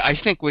 Yeah, I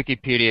think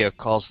Wikipedia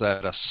calls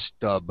that a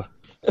stub.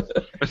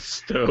 A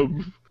stub.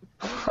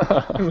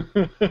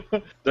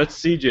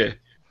 That's CJ.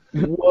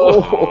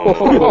 Whoa!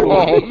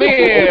 Oh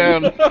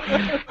man!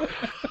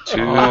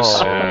 Too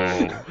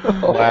soon.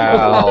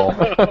 Wow.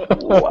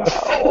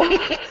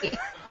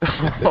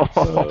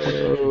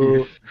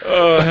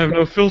 Oh, I have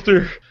no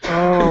filter.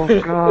 Oh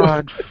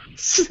God.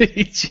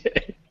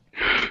 CJ.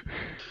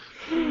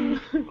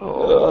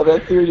 Oh,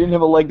 that theory didn't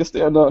have a leg to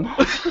stand on.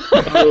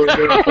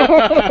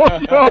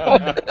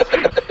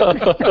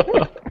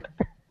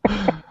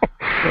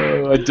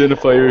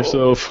 Identify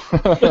yourself.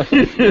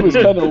 It was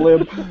kind of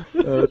limp.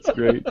 That's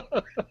great.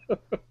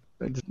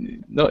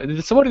 No,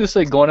 did somebody just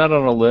say going out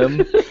on a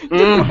limb?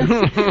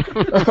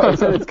 I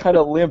said it's kind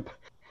of limp.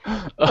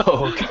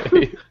 Oh,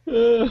 okay.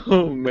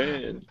 Oh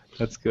man.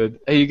 That's good.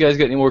 Hey, you guys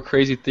got any more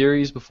crazy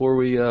theories before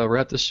we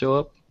wrap this show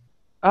up?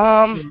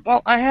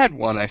 Well, I had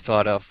one I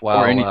thought of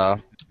while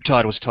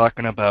Todd was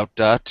talking about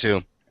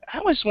Datu.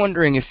 I was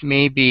wondering if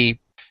maybe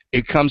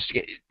it comes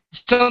to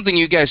something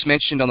you guys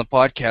mentioned on the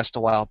podcast a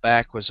while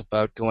back was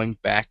about going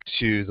back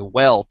to the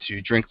well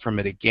to drink from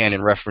it again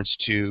in reference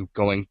to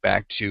going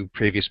back to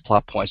previous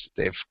plot points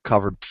that they've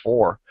covered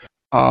before.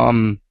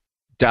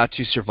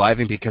 Datu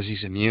surviving because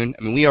he's immune.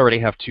 I mean, we already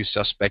have 2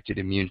 suspected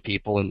immune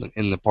people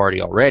in the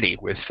party already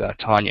with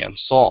Tanya and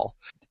Saul.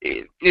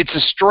 It's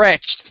a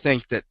stretch to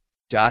think that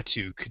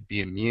Datu could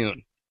be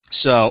immune.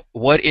 So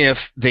what if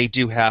they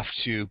do have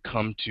to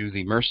come to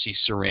the mercy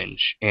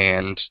syringe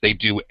and they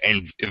do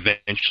and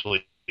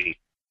eventually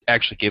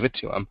actually give it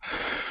to him?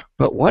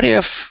 But what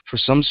if, for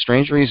some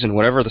strange reason,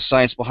 whatever the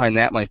science behind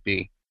that might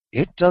be,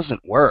 it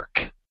doesn't work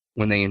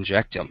when they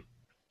inject him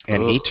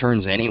and he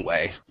turns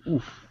anyway?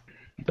 Oof.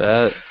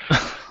 That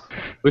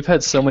we've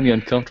had so many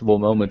uncomfortable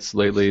moments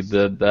lately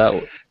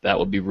that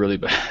would be really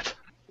bad.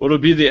 What'll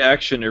be the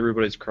action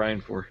everybody's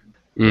crying for?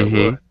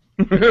 Mm-hmm.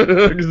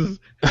 Because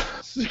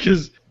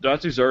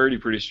Datu's already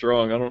pretty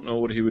strong. I don't know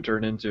what he would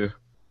turn into.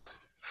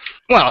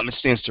 Well, it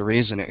stands to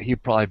reason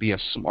he'd probably be a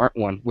smart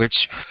one,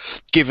 which,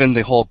 given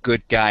the whole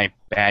good guy,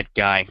 bad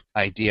guy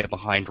idea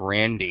behind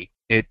Randy,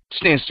 it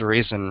stands to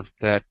reason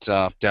that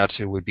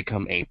Datu would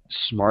become a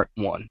smart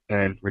one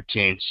and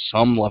retain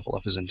some level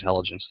of his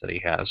intelligence that he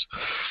has.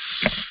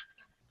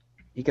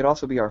 He could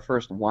also be our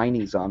first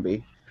whiny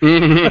zombie.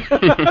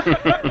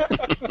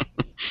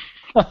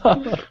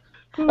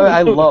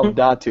 I love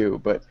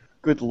Datu, but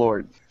good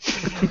lord.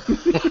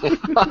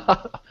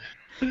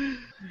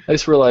 I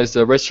just realized,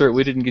 Red Shirt,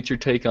 we didn't get your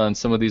take on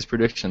some of these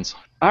predictions.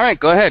 All right,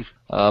 go ahead.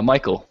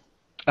 Michael.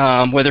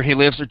 Whether he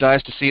lives or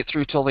dies to see it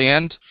through till the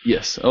end?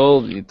 Yes.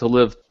 Oh, to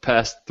live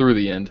past through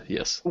the end,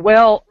 yes.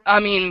 Well, I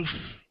mean,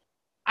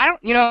 I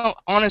don't,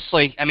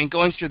 honestly,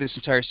 going through this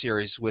entire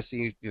series with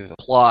the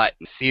plot,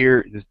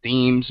 the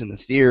themes and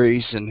the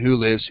theories and who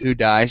lives, who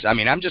dies,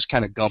 I'm just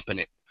kind of gumping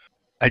it.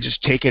 I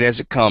just take it as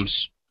it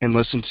comes and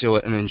listen to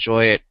it and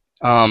enjoy it.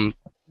 In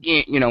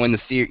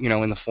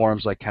the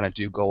forums, I kind of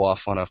do go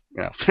off on a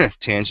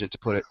tangent, to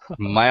put it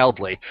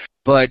mildly.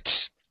 But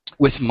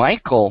with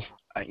Michael,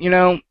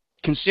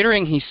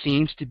 considering he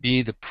seems to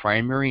be the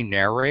primary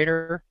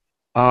narrator,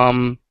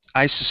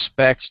 I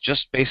suspect,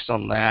 just based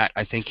on that,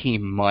 I think he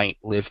might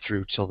live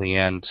through till the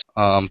end.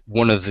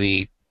 One of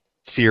the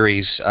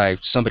theories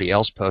somebody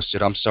else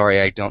posted, I'm sorry,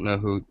 I don't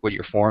know what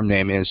your forum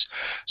name is,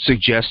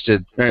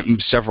 suggested,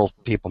 several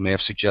people may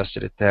have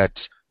suggested it, that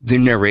the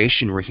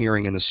narration we're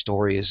hearing in the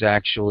story is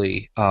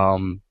actually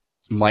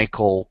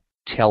Michael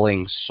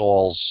telling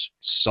Saul's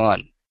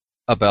son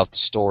about the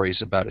stories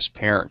about his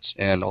parents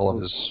and all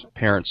of his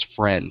parents'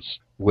 friends,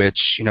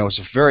 which, is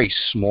a very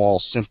small,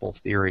 simple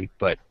theory,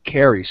 but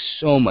carries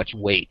so much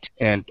weight.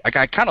 And I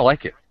kind of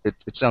like it. It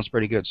sounds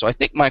pretty good. So I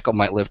think Michael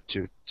might live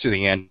to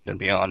the end and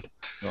beyond.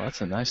 Well, that's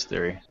a nice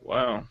theory.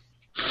 Wow.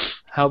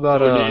 How about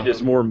what we need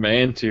is more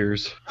man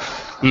tears.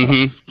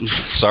 Mm-hmm.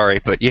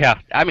 Sorry, but yeah,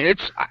 I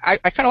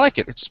kind of like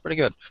it. It's pretty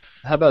good.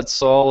 How about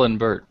Saul and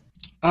Bert?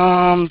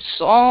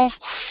 Saul.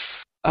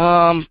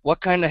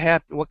 What kind of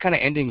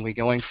ending are we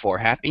going for?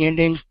 Happy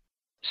ending?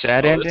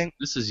 Sad ending?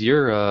 This is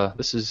your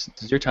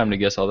time to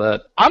guess all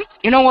that.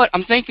 You know what?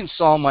 I'm thinking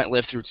Saul might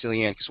live through till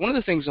the end, because one of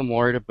the things I'm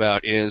worried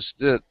about is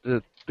the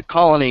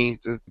colony,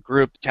 the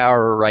group,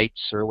 Tower of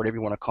Rights, or whatever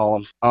you want to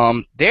call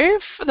them. They're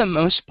for the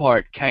most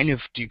part kind of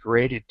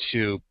degraded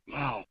to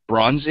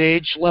Bronze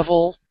Age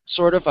level,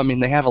 sort of.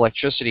 They have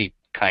electricity,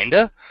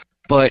 kinda,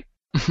 but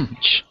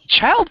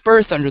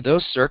childbirth under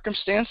those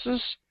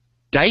circumstances,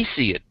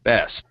 dicey at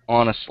best,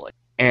 honestly.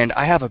 And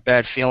I have a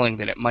bad feeling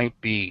that it might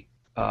be.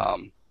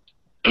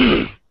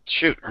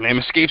 Shoot, her name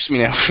escapes me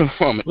now for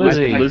the moment.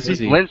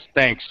 Lizzie.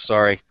 Thanks,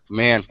 sorry.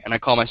 Man, and I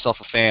call myself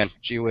a fan.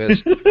 Gee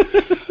whiz.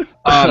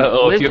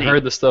 If you Lizzie.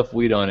 heard the stuff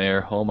we don't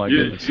air, oh my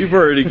goodness. You've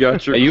already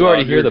got your. You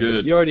already hear You're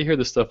good. you already hear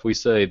the stuff we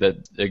say.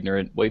 That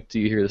ignorant. Wait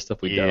till you hear the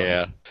stuff we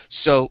don't.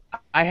 So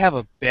I have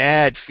a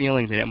bad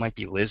feeling that it might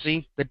be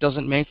Lizzie that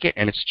doesn't make it,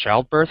 and it's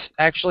Childbirth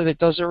actually that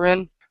does her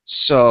in.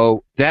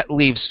 So that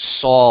leaves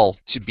Saul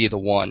to be the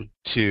one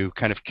to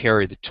kind of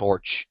carry the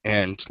torch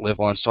and live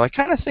on. So I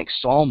kind of think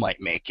Saul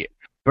might make it.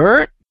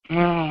 Bert,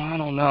 I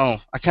don't know.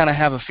 I kind of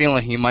have a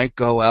feeling he might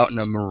go out in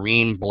a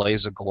marine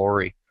blaze of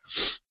glory.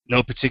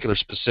 No particular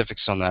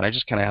specifics on that. I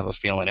just kind of have a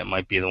feeling it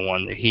might be the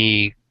one that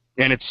he,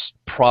 and it's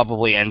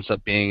probably ends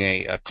up being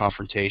a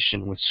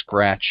confrontation with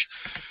Scratch.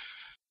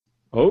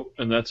 Oh,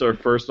 and that's our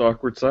first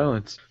awkward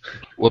silence.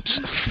 Whoops.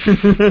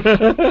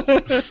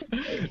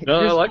 No,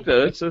 I like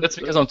that. That's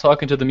because I'm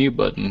talking to the mute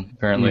button,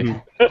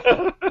 apparently.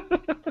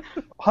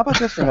 How about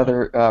this for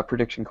another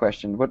prediction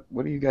question? What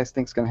do you guys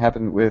think is going to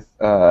happen with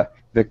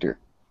Victor?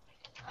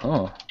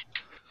 Oh.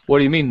 What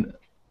do you mean?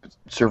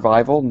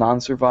 Survival,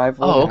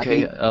 non-survival? Oh,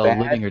 okay. happy, bad?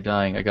 Living or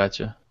dying. I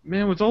gotcha.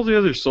 Man, with all the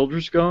other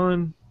soldiers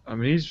gone, I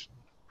mean, he's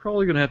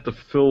probably going to have to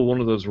fill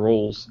one of those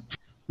roles.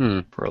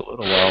 For a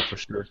little while, for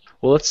sure.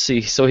 Well, let's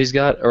see. So he's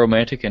got a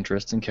romantic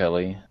interest in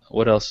Kelly.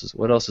 What else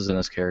is in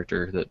his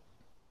character that?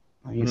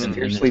 He's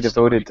fiercely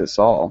devoted to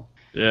Saul.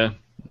 Yeah.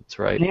 That's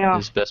right. Yeah.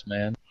 His best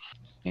man.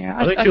 Yeah,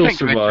 I think he'll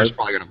survive. Victor's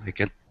probably gonna make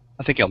it.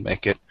 I think he'll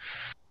make it.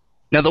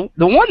 Now, the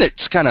one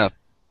that's kind of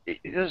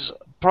is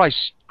probably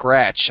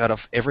Scratch out of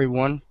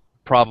everyone.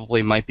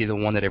 Probably might be the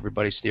one that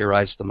everybody's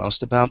theorized the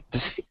most about.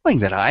 The feeling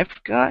that I've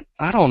got,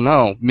 I don't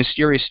know,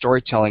 mysterious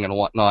storytelling and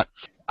whatnot.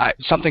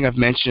 Something I've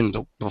mentioned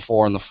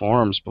before in the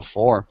forums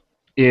before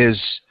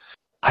is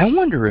I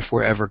wonder if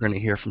we're ever going to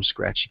hear from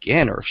Scratch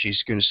again, or if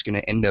she's just going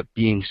to end up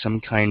being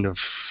some kind of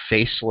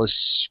faceless,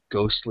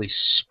 ghostly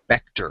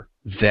specter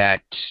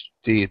that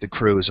the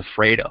crew is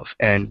afraid of,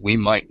 and we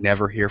might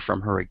never hear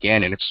from her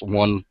again, and it's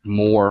one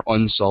more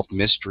unsolved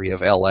mystery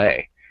of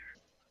L.A.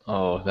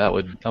 Oh, that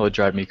would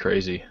drive me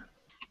crazy.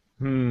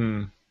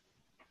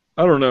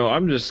 I don't know.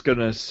 I'm just going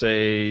to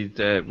say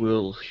that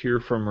we'll hear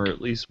from her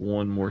at least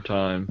one more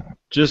time,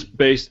 just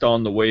based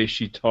on the way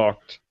she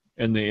talked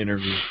in the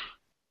interview.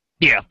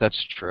 Yeah,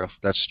 that's true.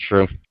 That's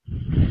true.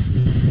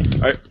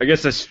 I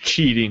guess that's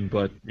cheating,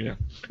 but yeah.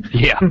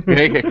 Yeah,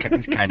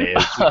 it kind of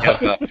is. We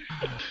have,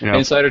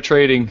 Insider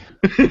trading.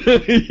 Yeah.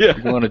 You're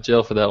going to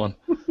jail for that one.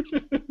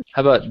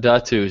 How about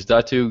Datu? Is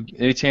Datu,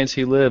 any chance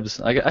he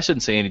lives? I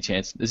shouldn't say any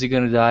chance. Is he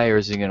going to die or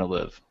is he going to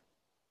live?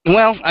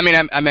 Well, I mean,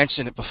 I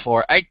mentioned it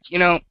before.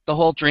 The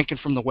whole drinking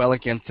from the well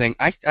again thing,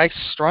 I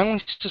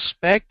strongly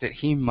suspect that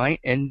he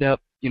might end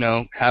up,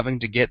 having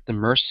to get the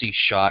mercy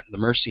shot, the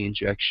mercy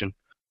injection.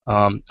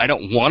 I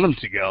don't want him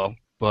to go,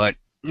 but,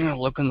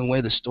 looking the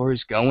way the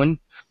story's going,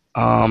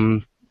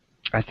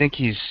 I think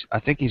he's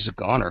a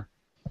goner.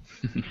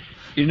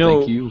 Thank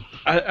you.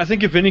 I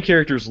think if any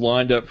character's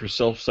lined up for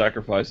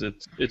self-sacrifice,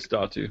 it's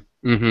Datu.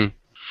 Mm-hmm.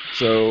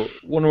 So,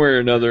 one way or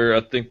another,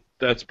 I think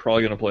that's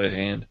probably going to play a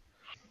hand.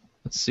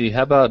 Let's see.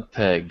 How about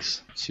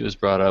Pegs? She was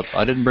brought up.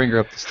 I didn't bring her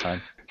up this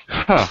time.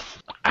 Huh.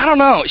 I don't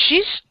know.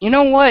 She's, you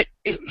know what?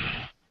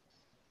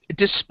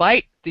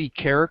 Despite the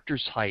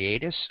character's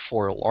hiatus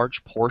for a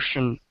large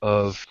portion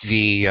of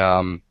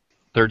the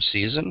third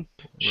season,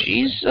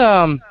 she's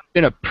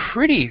been a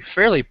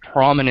fairly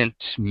prominent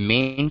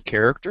main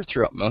character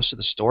throughout most of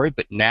the story,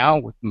 but now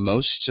with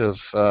most of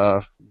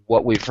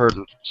what we've heard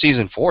in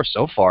season 4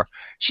 so far,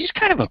 she's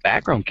kind of a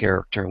background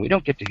character. We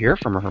don't get to hear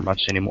from her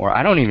much anymore.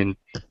 I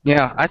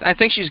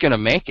think she's going to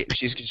make it.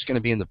 She's just going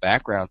to be in the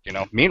background,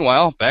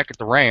 Meanwhile, back at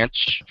the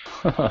ranch.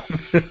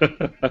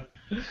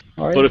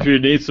 Right. But if you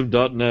need some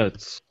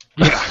 .nets.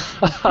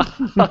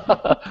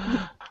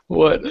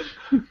 What?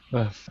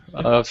 I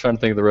was trying to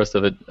think of the rest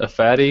of it. A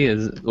fatty?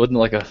 Wasn't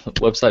like a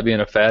website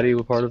being a fatty a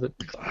part of it?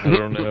 I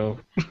don't know.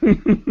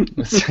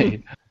 Let's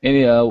see.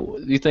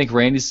 Do you think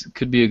Randy's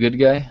could be a good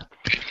guy?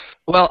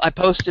 Well, I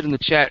posted in the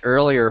chat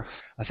earlier.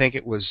 I think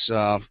it was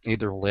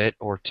either Lit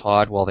or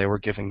Todd while they were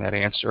giving that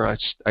answer.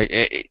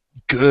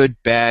 Good,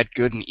 bad,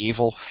 good, and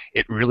evil.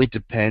 It really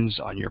depends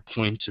on your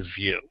point of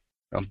view.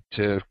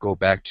 To go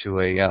back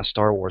to a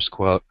Star Wars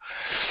quote.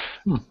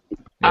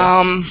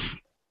 Yeah.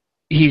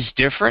 He's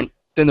different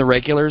than the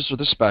regulars or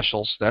the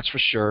specials, that's for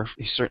sure.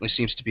 He certainly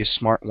seems to be a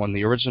smart one.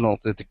 The original,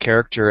 the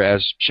character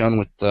as shown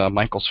with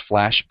Michael's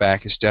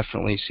flashback,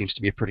 seems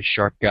to be a pretty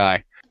sharp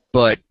guy.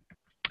 But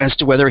as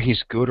to whether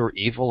he's good or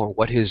evil or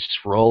what his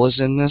role is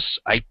in this,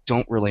 I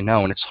don't really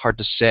know, and it's hard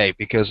to say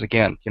because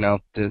again,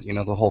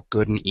 the whole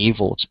good and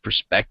evil, it's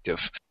perspective.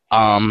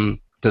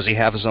 Does he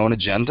have his own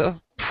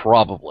agenda?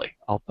 Probably.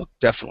 I'll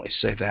definitely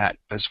say that.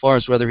 As far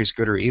as whether he's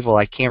good or evil,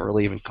 I can't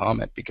really even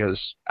comment because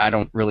I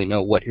don't really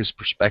know what his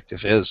perspective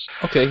is.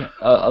 Okay,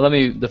 let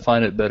me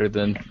define it better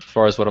then as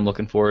far as what I'm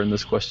looking for in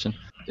this question.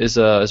 Is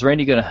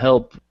Randy going to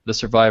help the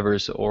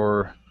survivors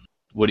or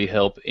would he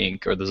help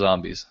Inc. or the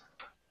zombies?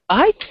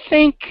 I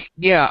think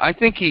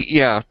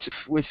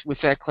with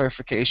that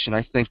clarification,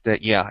 I think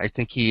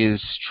he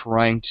is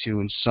trying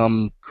to, in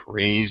some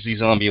crazy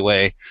zombie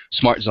way,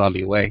 smart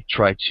zombie way,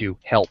 try to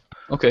help.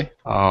 Okay.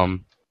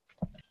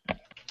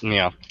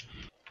 Yeah.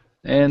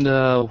 And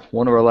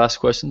one of our last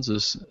questions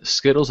is: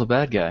 Skittles a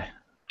bad guy?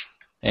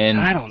 And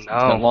I don't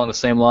know. Along the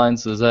same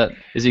lines, is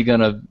he going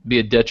to be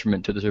a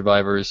detriment to the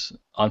survivors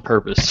on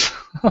purpose?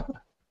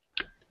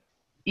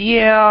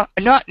 Yeah,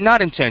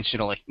 not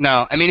intentionally.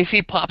 No, I mean, if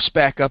he pops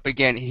back up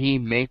again, he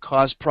may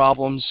cause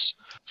problems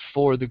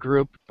for the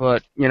group.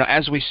 But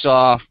as we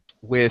saw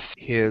with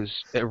his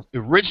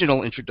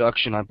original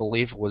introduction, I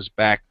believe it was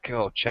back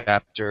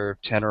chapter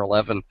 10 or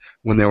 11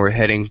 when they were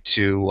heading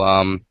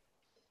to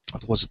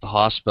was it the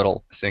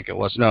hospital? I think it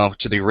was. No,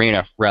 to the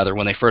arena rather.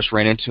 When they first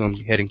ran into him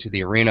heading to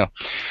the arena,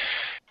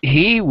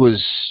 he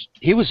was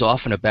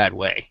off in a bad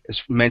way, as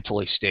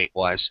mentally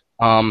state-wise.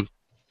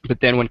 But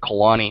then when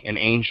Kalani and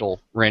Angel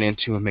ran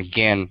into him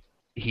again,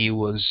 he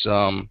was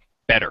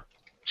better.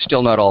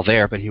 Still not all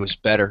there, but he was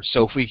better.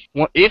 So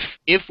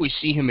if we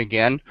see him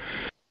again,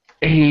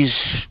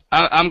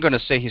 I'm going to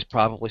say he's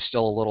probably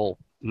still a little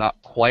not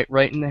quite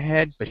right in the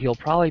head, but he'll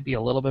probably be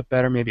a little bit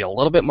better, maybe a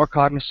little bit more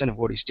cognizant of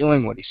what he's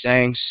doing, what he's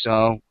saying.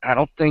 So I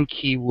don't think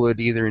he would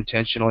either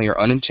intentionally or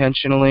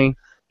unintentionally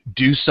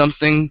do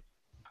something.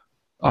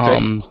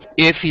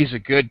 If he's a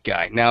good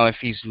guy. Now, if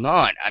he's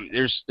not, I mean,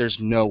 there's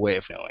no way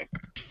of knowing.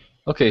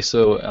 Okay,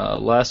 so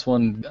last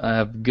one, I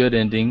have good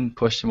ending, ?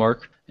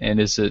 And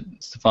is it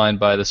defined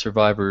by the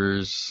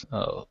survivors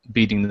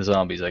beating the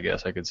zombies, I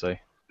guess I could say?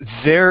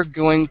 They're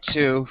going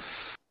to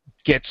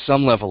get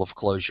some level of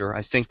closure.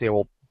 I think they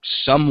will,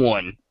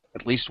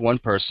 at least one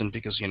person,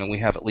 because, we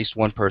have at least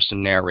one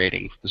person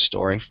narrating the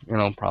story,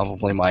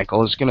 probably Michael.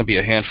 There's going to be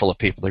a handful of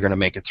people that are going to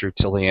make it through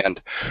till the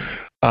end.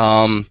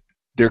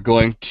 They're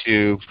going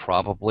to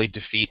probably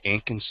defeat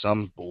Inc. in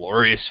some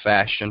glorious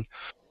fashion,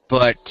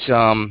 but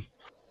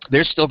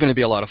there's still going to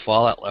be a lot of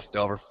fallout left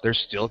over.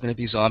 There's still going to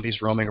be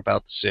zombies roaming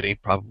about the city,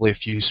 probably a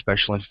few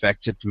special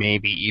infected,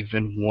 maybe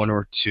even one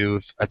or two.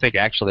 I think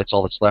actually that's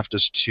all that's left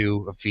is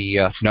 2 of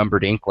the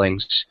numbered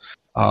Inklings.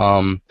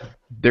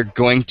 They're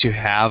going to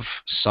have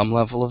some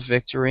level of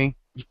victory,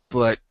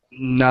 but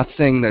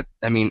nothing that,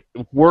 I mean,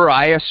 were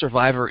I a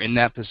survivor in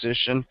that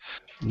position,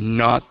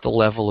 not the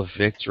level of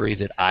victory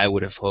that I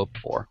would have hoped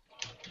for.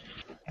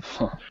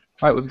 All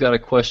right, we've got a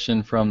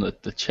question from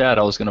the chat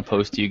I was going to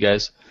post to you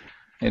guys,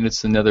 and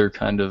it's another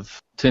kind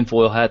of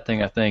tinfoil hat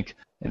thing, I think.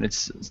 And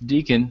it's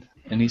Deacon,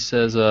 and he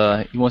says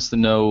he wants to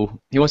know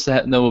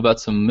about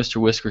some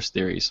Mr. Whiskers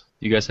theories.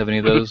 Do you guys have any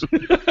of those?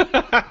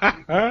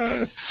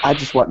 I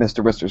just want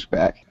Mr. Whiskers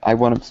back. I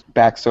want him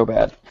back so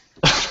bad.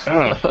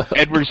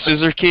 Edward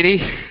Scissorkitty?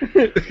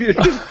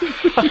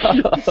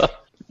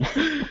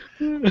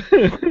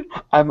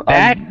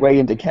 I'm way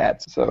into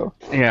cats, so.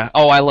 Yeah.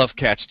 Oh, I love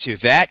cats too.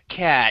 That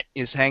cat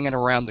is hanging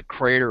around the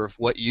crater of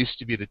what used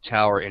to be the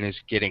tower and is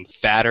getting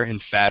fatter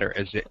and fatter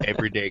as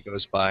every day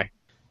goes by.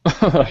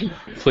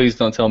 Please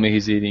don't tell me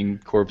he's eating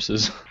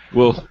corpses.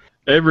 Well,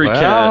 every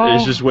cat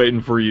is just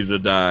waiting for you to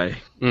die.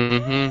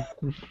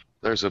 Mm-hmm.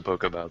 There's a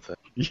book about that.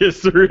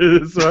 Yes, there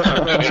is.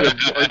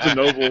 Barnes &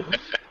 Noble.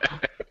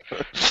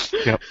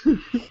 Yep.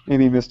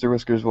 Maybe Mr.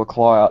 Whiskers will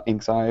claw out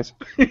Ink's eyes.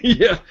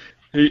 Yeah.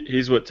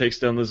 He's what takes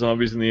down the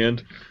zombies in the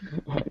end.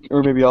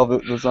 Or maybe all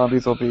the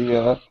zombies will be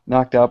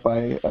knocked out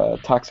by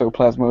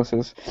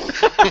toxoplasmosis.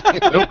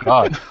 Oh,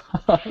 God.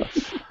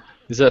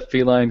 Is that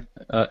feline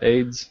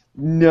AIDS?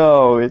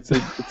 No, it's a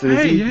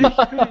disease.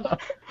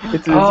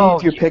 It's a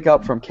disease you pick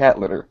up from cat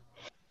litter.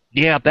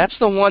 Yeah, that's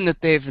the one that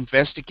they've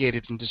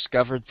investigated and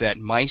discovered that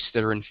mice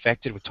that are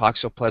infected with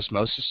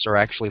toxoplasmosis are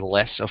actually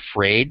less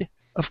afraid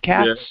of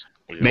cats,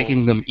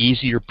 making them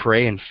easier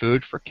prey and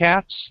food for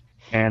cats.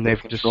 And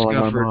they've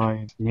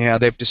discovered,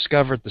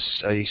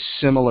 a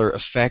similar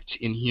effect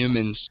in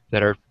humans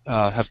that are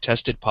have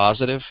tested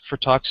positive for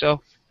toxo,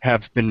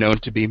 have been known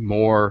to be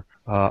more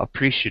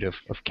appreciative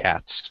of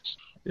cats.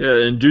 Yeah,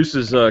 it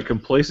induces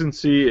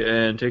complacency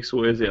and takes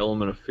away the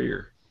element of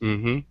fear.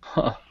 Mm-hmm.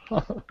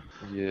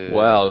 Yeah.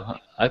 Wow,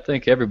 I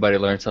think everybody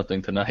learned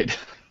something tonight.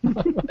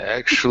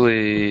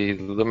 Actually,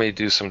 let me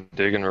do some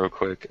digging real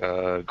quick.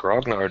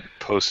 Grognard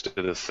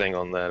posted a thing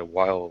on that a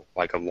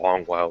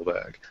long while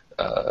back.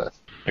 I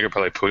could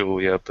probably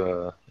pull you up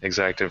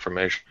exact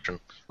information.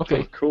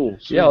 Okay, cool.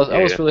 So, yeah,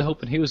 I was really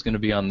hoping he was going to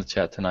be on the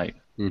chat tonight.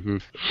 Mm-hmm.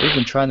 We've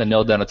been trying to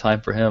nail down a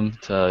time for him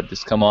to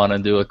just come on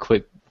and do a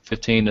quick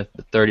 15 to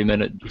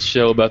 30-minute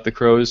show about the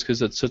crows,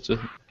 because it's such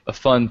a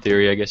fun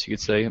theory, I guess you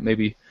could say.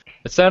 Maybe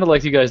it sounded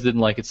like you guys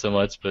didn't like it so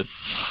much, but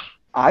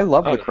I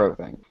love the crow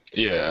thing.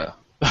 Yeah.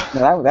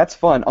 Now that's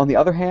fun. On the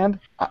other hand,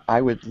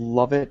 I would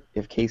love it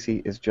if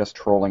Casey is just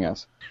trolling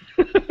us.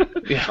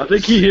 Yeah, I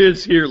think he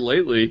is here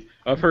lately.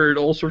 I've heard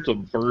all sorts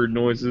of bird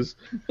noises.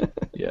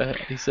 Yeah,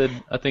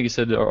 I think he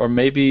said, or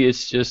maybe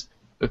it's just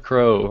a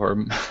crow, or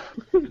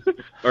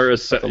a You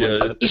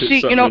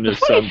see,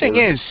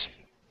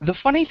 the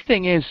funny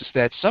thing is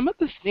that some of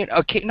the,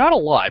 okay, not a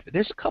lot, but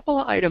there's a couple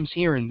of items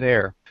here and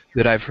there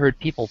that I've heard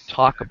people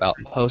talk about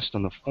and post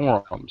on the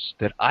forums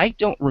that I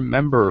don't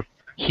remember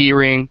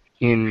hearing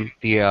in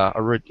the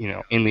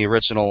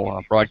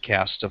original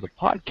broadcast of the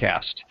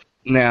podcast.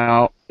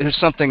 Now, there's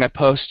something I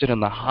posted in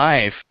the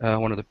Hive,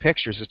 one of the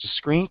pictures. It's a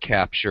screen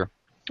capture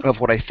of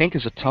what I think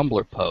is a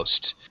Tumblr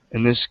post.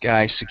 And this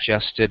guy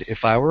suggested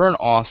if I were an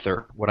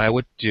author, what I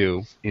would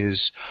do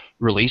is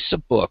release a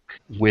book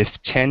with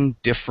 10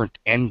 different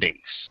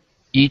endings,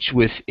 each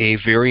with a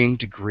varying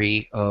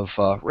degree of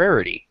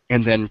rarity,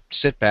 and then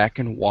sit back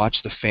and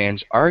watch the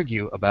fans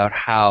argue about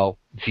how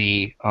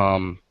the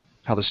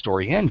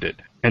story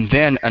ended, and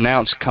then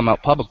come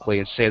out publicly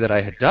and say that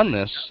I had done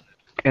this,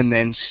 and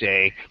then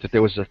say that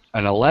there was an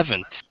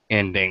 11th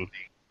ending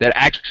that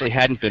actually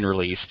hadn't been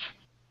released,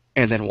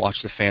 and then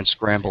watch the fans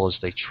scramble as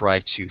they try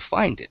to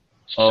find it.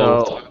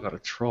 Oh, talk about a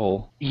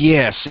troll.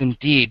 Yes,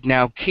 indeed.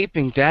 Now,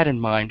 keeping that in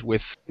mind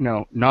with,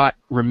 not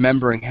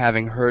remembering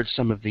having heard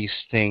some of these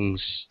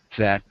things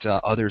that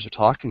others are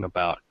talking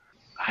about,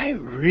 I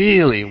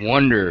really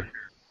wonder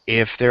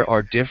if there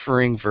are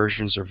differing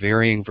versions or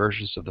varying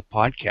versions of the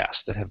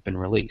podcast that have been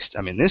released.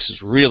 I mean, this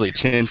is really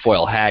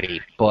tinfoil hatty,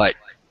 but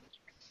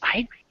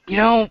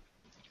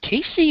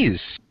Casey is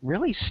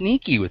really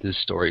sneaky with his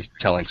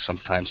storytelling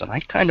sometimes, and I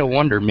kind of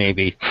wonder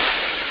maybe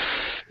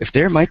if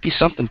there might be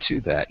something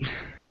to that.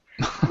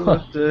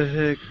 What the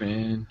heck,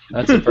 man?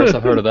 That's the first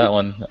I've heard of that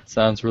one. That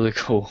sounds really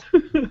cool.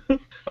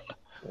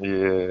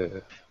 Yeah.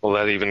 Well,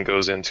 that even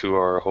goes into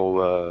our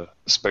whole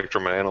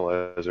spectrum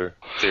analyzer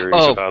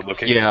theories about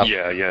looking.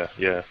 Yeah.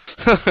 Yeah.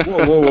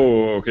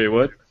 Whoa. Okay,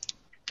 what?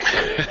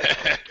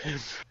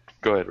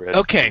 Go ahead, Red.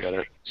 Okay. You got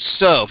it.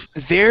 So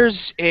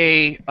there's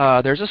a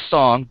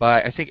song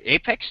by, I think,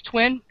 Aphex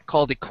Twin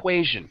called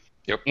Equation.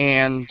 Yep.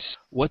 And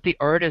what the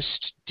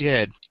artist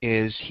did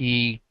is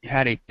he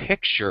had a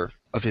picture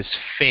of his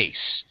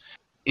face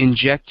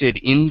injected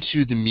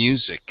into the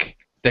music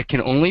that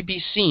can only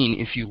be seen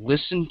if you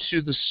listen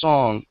to the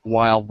song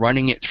while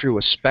running it through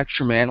a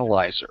spectrum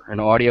analyzer, an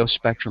audio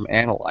spectrum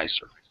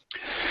analyzer.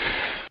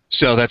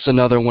 So that's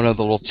another one of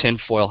the little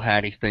tinfoil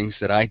hatty things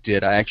that I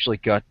did. I actually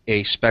got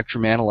a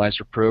spectrum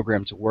analyzer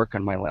program to work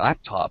on my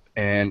laptop,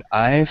 and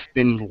I've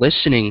been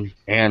listening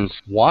and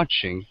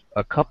watching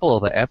a couple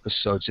of the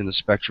episodes in the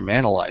spectrum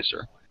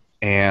analyzer.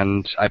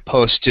 And I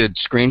posted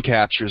screen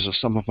captures of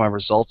some of my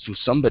results, and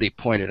somebody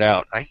pointed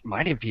out, I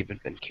might have even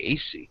been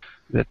Casey,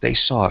 that they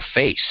saw a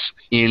face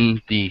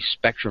in the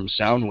spectrum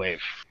soundwave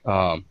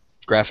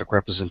graphic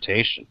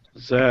representation.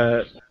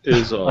 That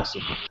is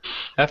awesome.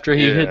 After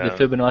he hit the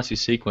Fibonacci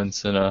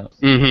sequence in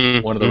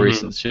one of the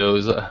recent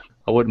shows, I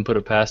wouldn't put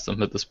it past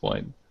him at this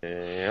point.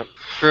 Yep.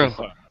 True.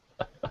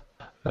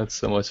 That's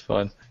so much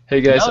fun.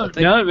 Hey guys,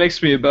 now it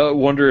makes me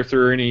wonder if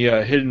there are any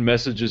hidden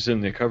messages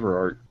in the cover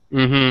art.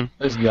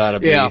 There's gotta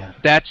be. Yeah,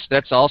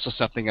 that's also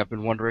something I've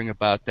been wondering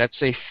about.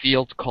 That's a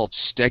field called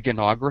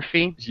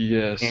steganography.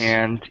 Yes.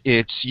 And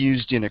it's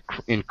used in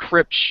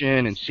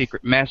encryption and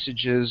secret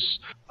messages.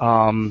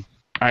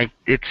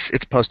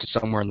 It's posted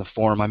somewhere in the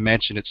forum. I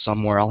mentioned it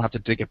somewhere. I'll have to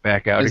dig it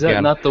back out again. Is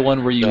that not the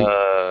one where you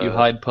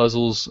hide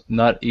puzzles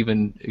not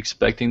even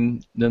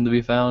expecting them to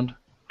be found?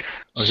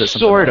 Or is that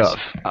sort of.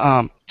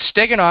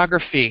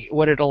 Steganography,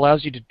 what it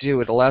allows you to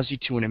do, it allows you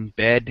to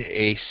embed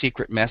a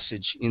secret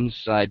message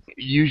inside,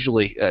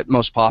 usually,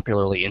 most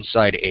popularly,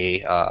 inside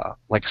a,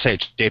 like say, a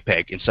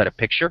JPEG, inside a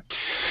picture.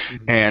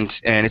 And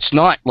it's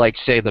not like,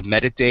 say, the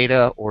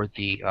metadata or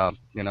the,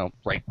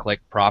 right-click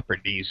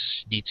properties,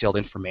 detailed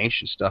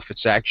information stuff.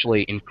 It's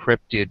actually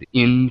encrypted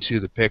into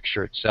the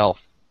picture itself.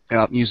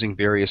 Using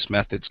various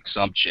methods,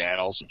 some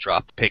channels and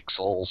drop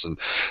pixels, and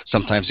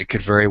sometimes it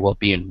could very well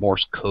be in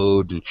Morse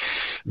code and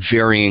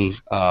varying,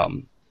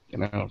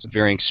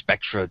 varying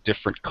spectra,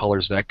 different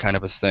colors, that kind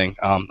of a thing.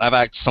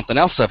 Something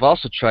else I've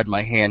also tried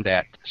my hand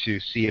at to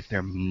see if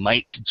there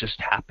might just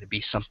happen to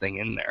be something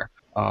in there.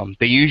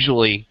 They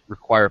usually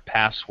require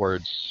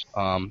passwords.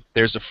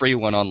 There's a free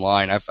one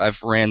online. I've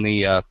ran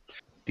the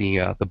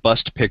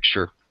bust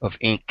picture of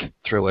ink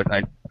through it.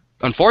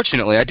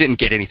 Unfortunately, I didn't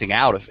get anything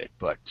out of it,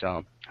 but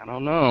I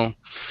don't know.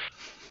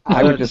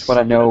 I would just want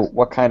to know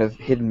what kind of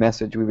hidden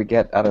message we would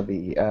get out of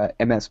the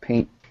MS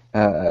Paint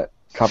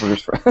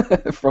covers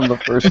from the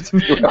first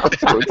few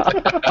episodes.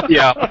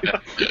 Yeah.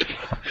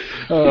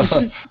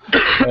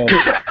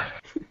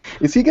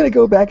 Is he going to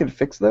go back and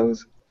fix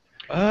those?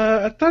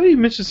 I thought he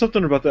mentioned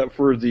something about that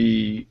for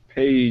the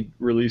paid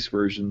release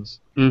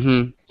versions.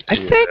 I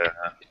think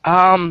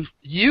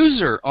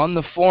user on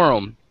the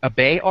forum,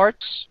 Abe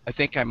Arts, I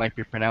think I might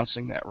be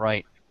pronouncing that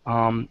right.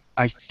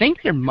 I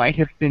think there might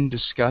have been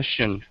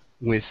discussion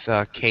with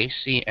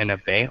Casey and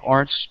Abe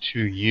Arts to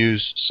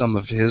use some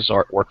of his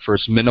artwork for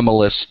his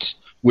minimalist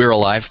We're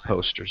Alive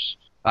posters.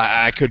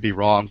 I could be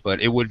wrong,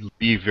 but it would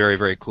be very,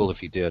 very cool if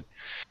he did.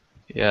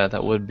 Yeah,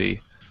 that would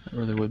be. It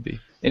really would be.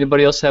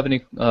 Anybody else have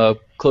any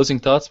closing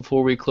thoughts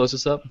before we close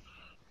this up?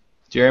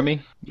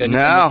 Jeremy?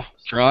 No,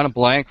 drawing a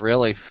blank,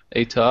 really.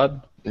 Hey,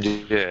 Todd?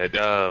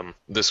 Yeah,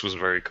 this was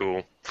very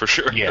cool, for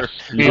sure. Yes,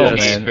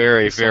 man.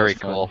 Very, very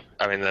cool.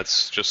 I mean,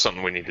 that's just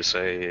something we need to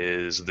say,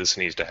 is this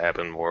needs to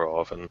happen more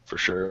often, for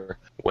sure,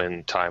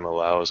 when time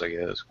allows, I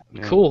guess.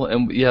 Yeah. Cool,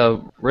 and yeah,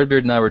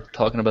 Redbeard and I were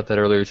talking about that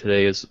earlier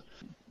today, is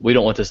we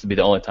don't want this to be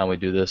the only time we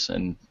do this,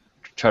 and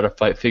try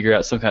to figure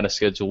out some kind of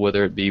schedule,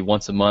 whether it be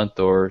once a month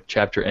or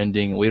chapter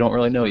ending. We don't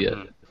really know yet.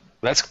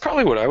 That's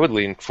probably what I would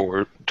lean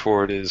toward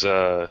is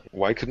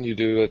why couldn't you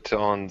do it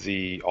on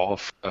the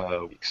off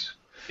weeks?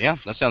 Yeah,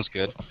 that sounds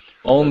good.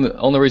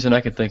 Only reason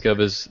I can think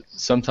of is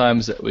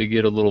sometimes we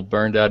get a little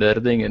burned out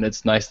editing, and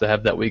it's nice to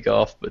have that week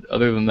off. But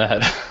other than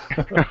that,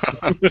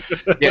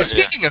 Yeah.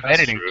 Speaking of That's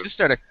editing, true.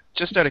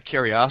 just out of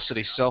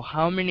curiosity, so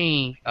how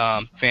many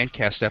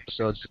Fancast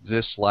episodes is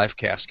this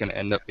livecast going to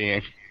end up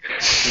being?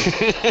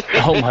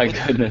 oh my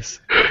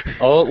goodness!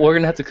 Oh, we're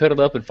gonna have to cut it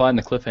up and find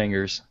the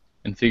cliffhangers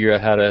and figure out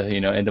how to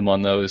end them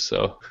on those.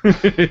 So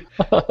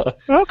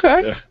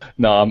Okay.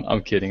 no,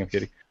 I'm kidding.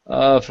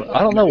 I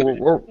don't know.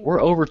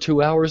 We're over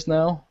 2 hours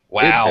now.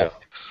 Wow.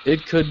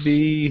 It could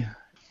be.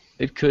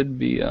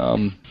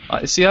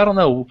 See, I don't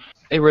know.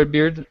 Hey,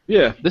 Redbeard,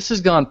 Yeah. this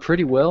has gone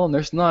pretty well,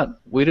 and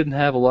we didn't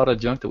have a lot of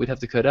junk that we'd have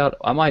to cut out.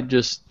 I might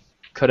just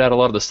cut out a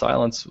lot of the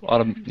silence,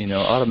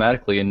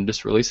 automatically, and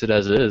just release it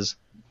as is.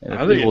 And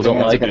I if think people it's don't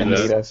like gonna it,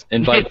 need us.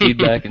 invite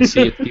feedback and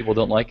see if people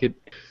don't like it,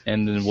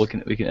 and then we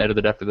can edit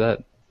it after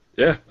that.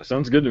 Yeah, that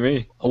sounds good to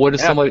me. What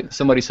is Yeah.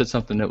 somebody said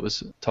something that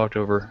was talked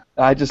over?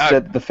 I just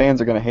said the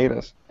fans are going to hate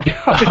us.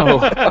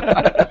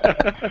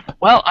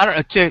 Well, I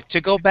don't know.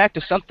 To go back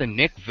to something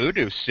Nick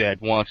Voodoo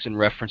said once in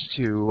reference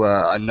to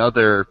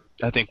another,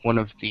 I think one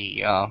of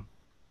his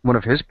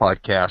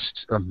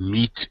podcasts,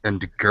 Meat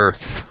and Girth.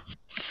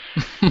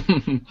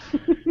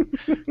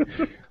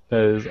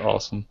 That is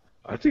awesome.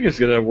 I think it's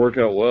gonna work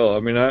out well. I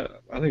mean, I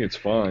think it's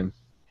fine.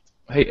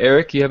 Hey,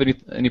 Eric, you have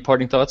any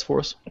parting thoughts for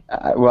us?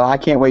 Well, I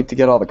can't wait to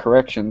get all the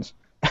corrections.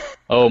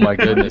 Oh my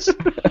goodness,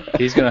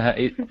 he's gonna.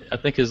 I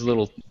think his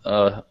little.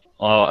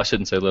 I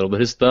shouldn't say little, but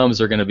his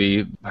thumbs are gonna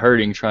be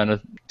hurting trying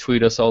to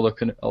tweet us all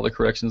the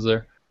corrections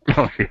there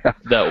Oh yeah.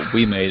 that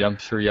we made. I'm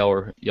sure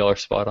y'all are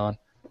spot on.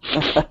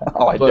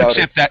 Oh, I doubt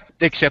it.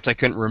 Except I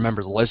couldn't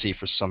remember Leslie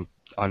for some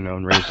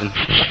unknown reason.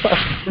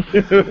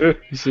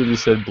 You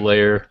said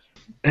Blair.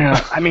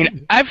 Yeah, I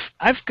mean,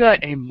 I've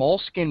got a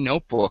moleskin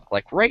notebook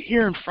like right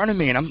here in front of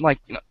me, and I'm like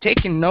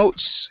taking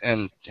notes,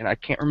 and I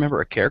can't remember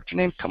a character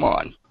name. Come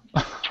on.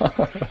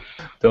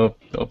 Don't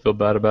feel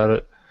bad about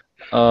it.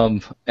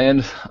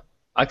 And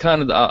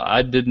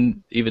I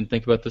didn't even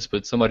think about this,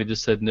 but somebody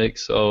just said Nick.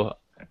 So,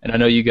 and I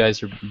know you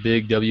guys are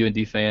big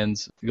W&D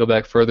fans. Go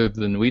back further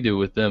than we do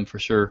with them for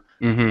sure.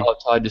 Mm-hmm.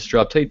 Todd just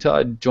dropped. Hey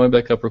Todd, join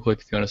back up real quick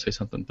if you want to say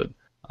something. But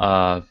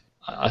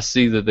I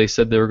see that they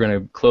said they were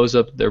going to close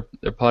up their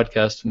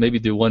podcast, maybe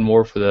do one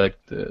more for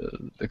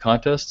the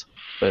contest.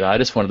 But I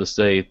just wanted to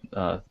say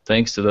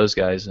thanks to those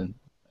guys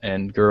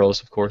and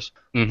girls, of course,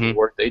 for the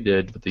work they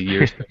did with the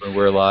years when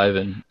we're alive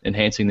and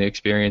enhancing the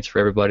experience for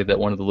everybody that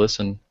wanted to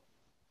listen.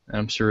 And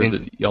I'm sure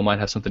that y'all might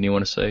have something you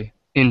want to say.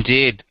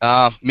 Indeed.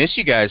 Miss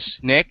you guys,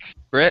 Nick,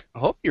 Britt.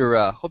 Hope you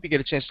get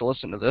a chance to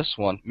listen to this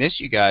one. Miss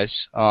you guys.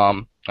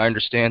 I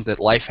understand that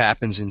life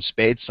happens in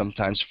spades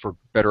sometimes, for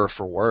better or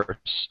for worse.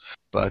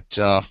 But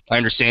I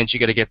understand you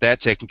got to get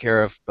that taken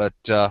care of. But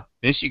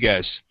miss you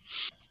guys.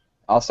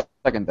 I'll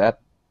second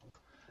that.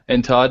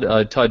 And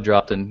Todd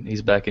dropped, and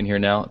he's back in here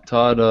now.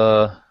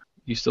 Todd,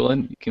 you still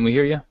in? Can we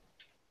hear you?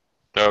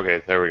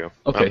 Okay, there we go.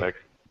 Okay. I'm back.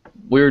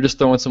 We were just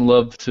throwing some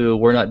love to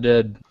We're Not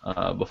Dead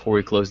before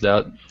we closed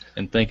out,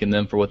 and thanking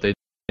them for what they did.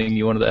 Anything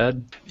you wanted to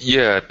add?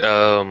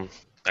 Yeah,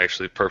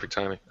 actually, perfect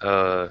timing.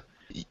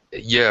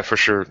 Yeah, for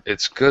sure.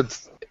 It's good.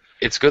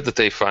 It's good that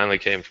they finally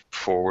came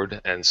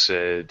forward and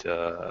said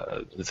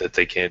that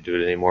they can't do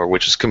it anymore,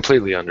 which is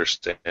completely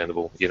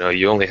understandable. You know,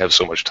 you only have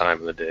so much time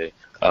in the day.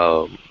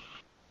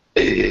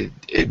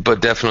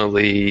 But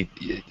definitely,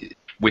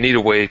 we need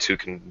a way to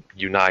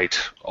unite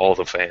all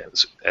the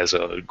fans as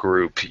a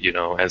group, you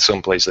know, and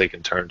someplace they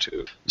can turn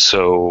to.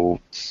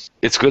 So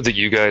it's good that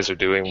you guys are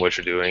doing what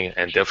you're doing,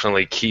 and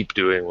definitely keep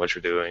doing what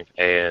you're doing.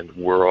 And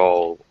we're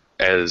all,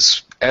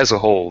 as a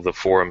whole, the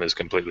forum is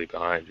completely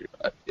behind you.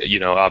 You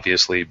know,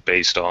 obviously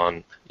based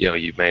on, you know,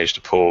 you managed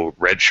to pull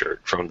Red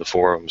Shirt from the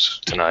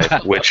forums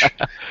tonight, which,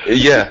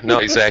 yeah, no,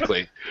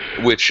 exactly.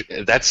 Which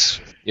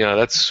that's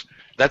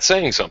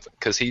saying something,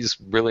 because he's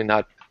really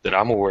not, that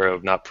I'm aware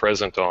of, not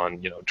present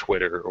on, you know,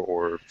 Twitter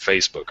or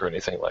Facebook or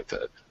anything like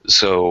that.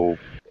 So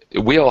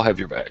we all have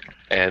your back,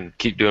 and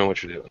keep doing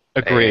what you're doing.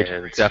 Agreed.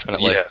 And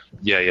Definitely.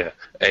 Yeah.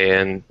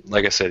 And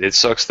like I said, it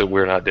sucks that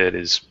We're Not Dead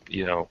is,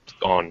 you know,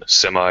 on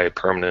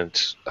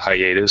semi-permanent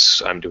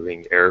hiatus. I'm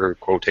doing air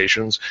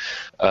quotations.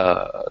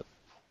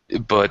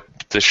 But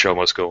the show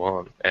must go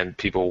on, and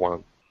people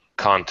want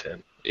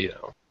content, you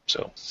know.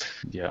 So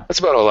Yeah. that's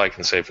about all I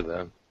can say for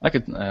them. I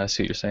could see what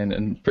you're saying,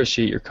 and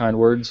appreciate your kind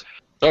words.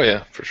 Oh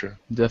yeah, for sure.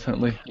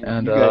 Definitely.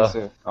 And You guys,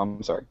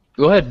 I'm sorry.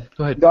 go ahead.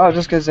 No, I was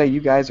just gonna say, you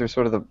guys are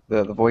sort of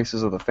the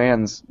voices of the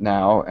fans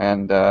now,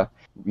 and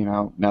you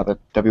know, now that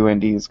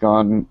WND is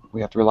gone,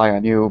 we have to rely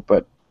on you.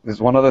 But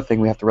there's one other thing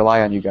we have to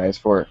rely on you guys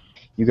for.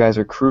 You guys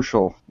are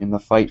crucial in the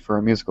fight for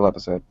a musical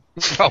episode.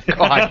 Oh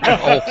God,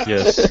 no.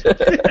 Yes.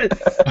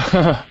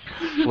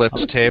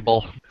 flips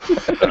table.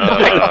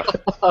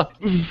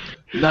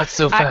 Not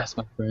so fast,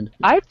 my friend.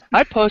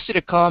 I posted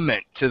a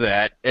comment to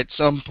that at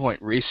some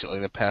point recently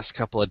in the past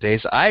couple of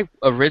days.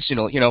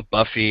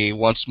 Buffy,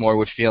 Once More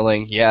with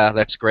Feeling, yeah,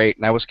 that's great,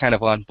 and I was kind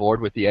of on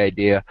board with the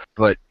idea,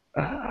 but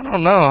I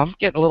don't know, I'm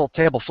getting a little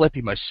table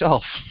flippy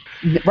myself.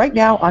 Right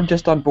now, I'm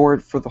just on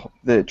board for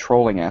the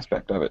trolling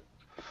aspect of it.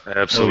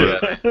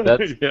 Absolutely.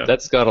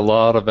 That's got a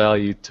lot of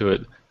value to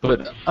it.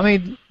 But, I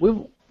mean,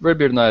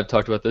 Redbeard and I have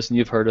talked about this, and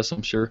you've heard us,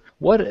 I'm sure.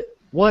 What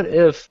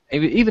if,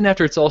 even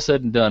after it's all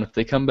said and done, if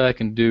they come back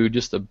and do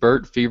just a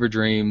Burt Fever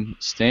Dream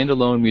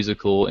standalone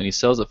musical, and he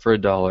sells it for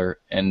 $1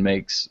 and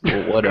makes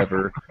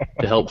whatever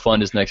to help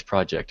fund his next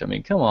project? I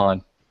mean, come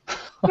on.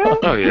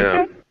 Oh,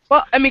 yeah.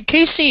 Well, I mean,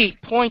 Casey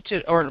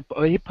posted on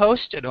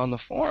the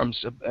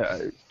forums,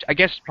 I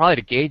guess probably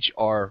to gauge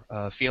our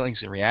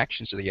feelings and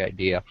reactions to the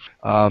idea.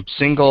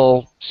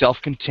 Single,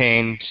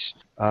 self-contained,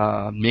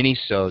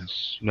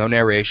 mini-sodes, no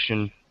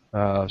narration,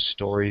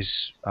 stories,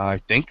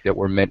 I think, that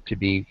were meant to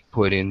be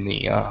put in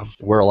the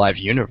We're Alive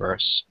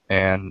universe.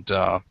 And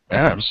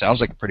it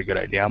sounds like a pretty good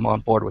idea. I'm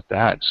on board with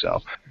that. So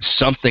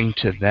something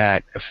to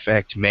that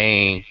effect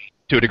may,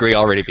 to a degree,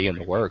 already be in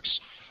the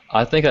works.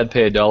 I think I'd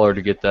pay $1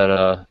 to get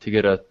that to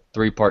get a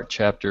 3-part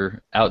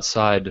chapter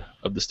outside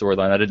of the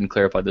storyline. I didn't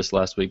clarify this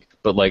last week,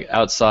 but like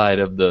outside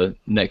of the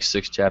next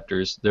 6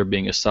 chapters, there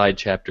being a side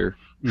chapter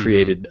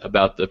created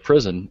about the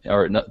prison,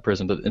 or not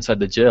prison, but inside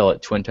the jail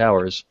at Twin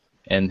Towers,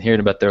 and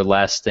hearing about their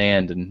last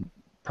stand and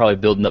probably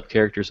building up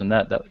characters in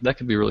that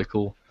could be really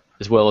cool,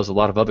 as well as a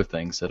lot of other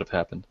things that have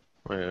happened.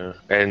 Yeah,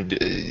 and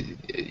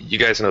you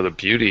guys know the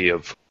beauty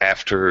of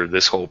after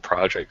this whole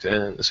project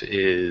ends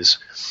is,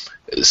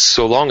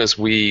 so long as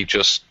we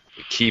just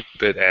keep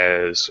it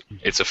as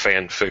it's a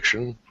fan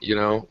fiction,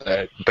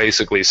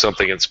 basically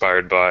something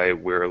inspired by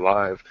We're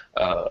Alive,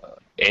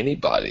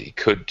 anybody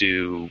could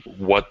do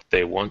what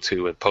they want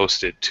to and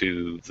post it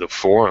to the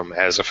forum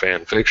as a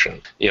fan fiction.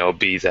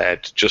 Be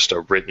that just a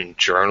written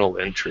journal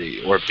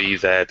entry, or be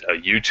that a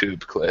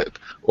YouTube clip,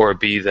 or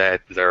be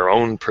that their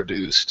own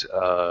produced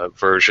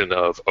version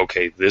of,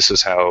 okay, this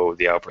is how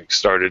the outbreak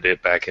started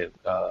it back in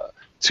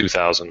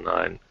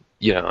 2009.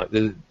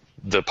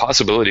 The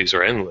possibilities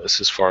are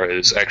endless as far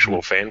as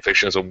actual fan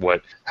fictions of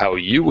how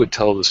you would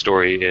tell the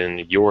story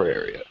in your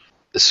area.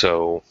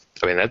 So,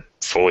 I mean, that's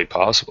fully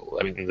possible.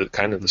 I mean,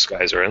 the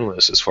skies are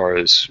endless as far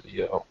as,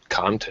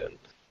 content.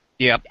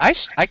 Yeah,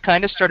 I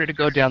kind of started to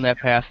go down that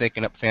path,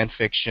 thinking up fan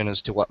fiction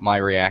as to what my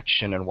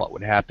reaction and what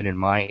would happen in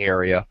my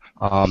area.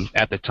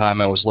 At the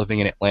time, I was living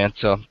in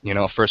Atlanta.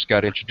 First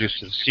got introduced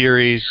to the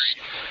series,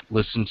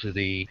 listened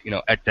to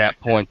at that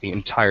point, the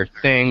entire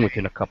thing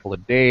within a couple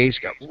of days,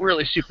 got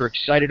really super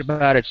excited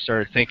about it,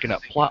 started thinking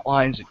up plot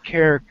lines and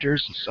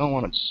characters and so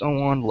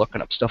on,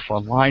 looking up stuff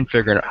online,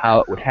 figuring out how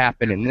it would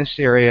happen in this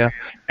area,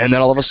 and then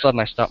all of a sudden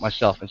I stopped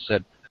myself and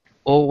said,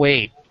 oh,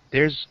 wait.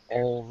 There's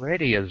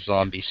already a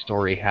zombie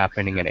story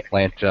happening in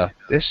Atlanta.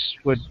 This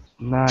would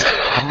not...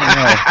 I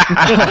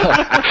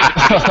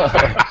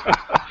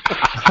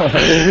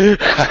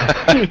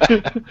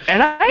don't know.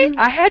 And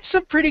I had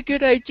some pretty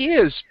good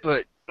ideas,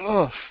 but...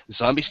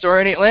 zombie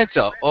story in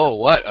Atlanta. Oh,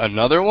 what?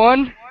 Another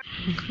one?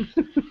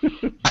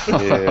 Yeah.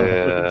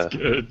 That's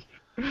good.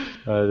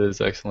 That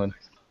is excellent.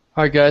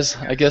 All right, guys.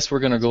 I guess we're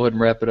going to go ahead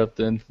and wrap it up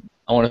then.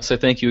 I want to say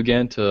thank you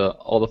again to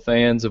all the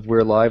fans of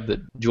We're Live that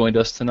joined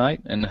us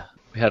tonight, and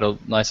we had a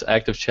nice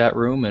active chat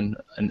room and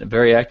a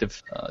very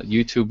active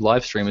YouTube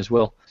live stream as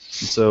well.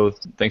 And so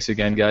thanks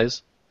again,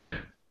 guys.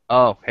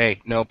 Oh,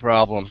 hey, no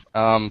problem.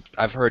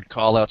 I've heard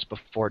call-outs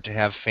before to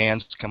have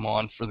fans come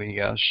on for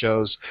the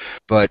shows,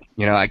 but,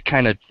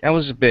 I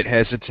was a bit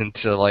hesitant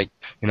to,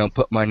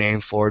 put my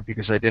name forward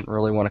because I didn't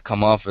really want to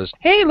come off as,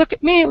 hey, look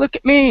at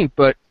me.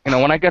 But,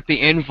 when I got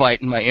the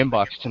invite in my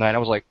inbox tonight, I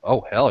was like,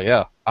 oh, hell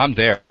yeah, I'm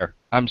there.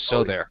 I'm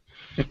so there.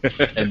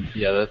 And,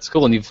 yeah, that's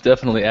cool, and you've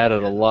definitely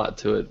added a lot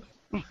to it.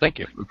 Thank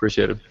you.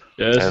 Appreciate it.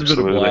 Yeah, this has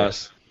been a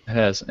blast. It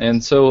has.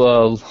 And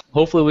so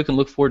hopefully we can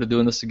look forward to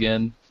doing this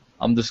again.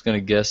 I'm just going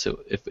to guess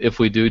if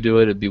we do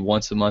it, it'd be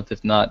once a month.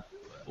 If not,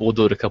 we'll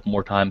do it a couple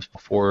more times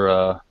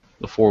before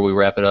we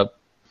wrap it up.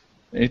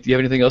 Do you have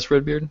anything else,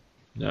 Redbeard?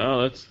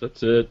 No,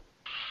 that's it.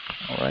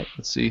 All right,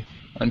 let's see.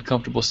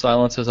 Uncomfortable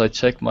silence as I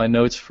check my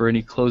notes for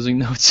any closing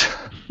notes.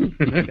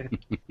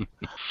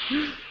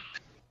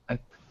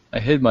 I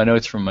hid my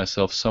notes from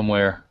myself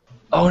somewhere.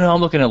 Oh, no,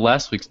 I'm looking at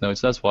last week's notes.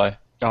 That's why.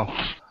 Oh.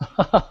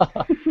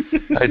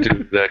 I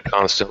do that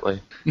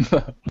constantly.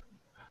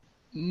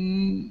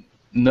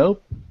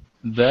 Nope.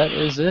 That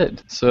is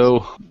it.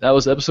 So that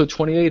was episode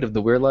 28 of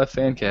the We're Live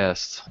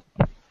Fancast.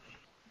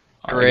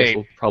 Great. I guess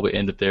we'll probably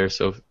end it there.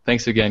 So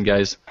thanks again,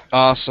 guys.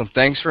 Awesome.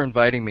 Thanks for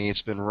inviting me.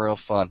 It's been real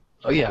fun.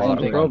 Oh yeah,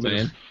 No problem,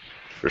 man.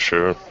 For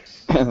sure.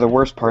 The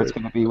worst part's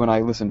going to be when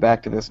I listen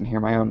back to this and hear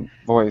my own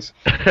voice.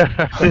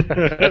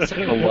 That's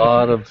taking a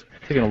lot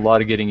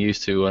of getting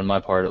used to on my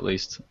part, at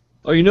least.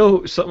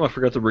 Oh, something I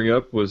forgot to bring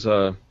up was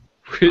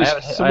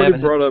Somebody haven't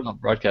brought hit up. the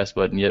broadcast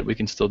button yet. We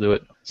can still do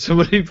it.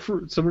 Somebody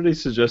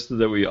suggested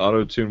that we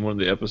auto-tune one of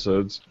the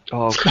episodes.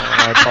 Oh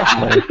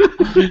God!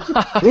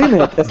 Damn it,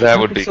 that's the That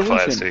would be solution.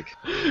 classic.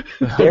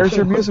 There's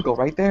your musical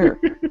right there.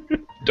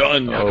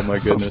 Done. Oh my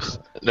goodness.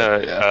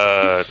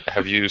 No,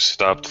 have you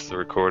stopped the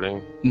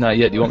recording? Not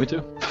yet. Do you want me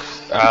to?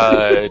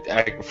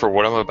 For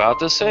what I'm about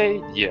to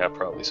say, yeah,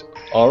 probably so.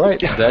 All right.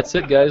 That's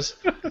it, guys.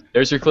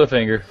 There's your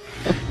cliffhanger.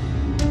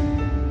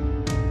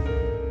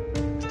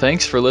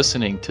 Thanks for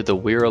listening to the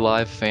We're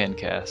Alive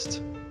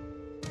Fancast.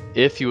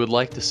 If you would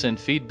like to send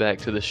feedback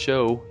to the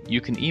show,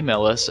 you can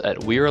email us at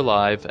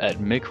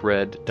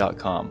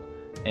we'realive@micred.com,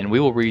 and we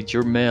will read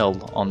your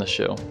mail on the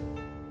show.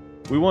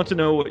 We want to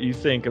know what you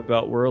think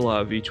about We're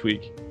Alive each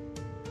week.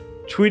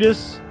 Tweet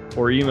us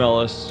or email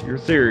us your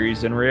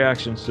theories and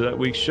reactions to that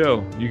week's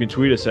show. You can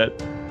tweet us at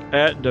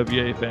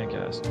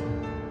WAFancast.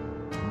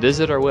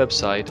 Visit our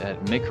website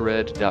at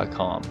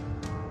micred.com.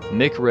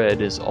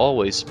 Micred is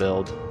always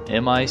spelled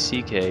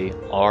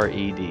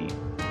M-I-C-K-R-E-D.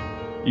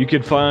 You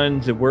can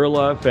find the We're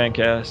Alive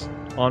Fancast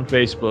on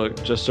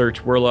Facebook. Just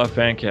search We're Alive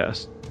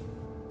Fancast.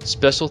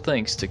 Special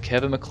thanks to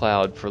Kevin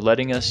MacLeod for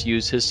letting us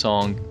use his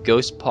song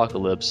Ghost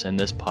Apocalypse in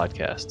this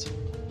podcast.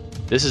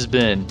 This has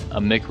been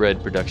a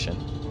Micred production.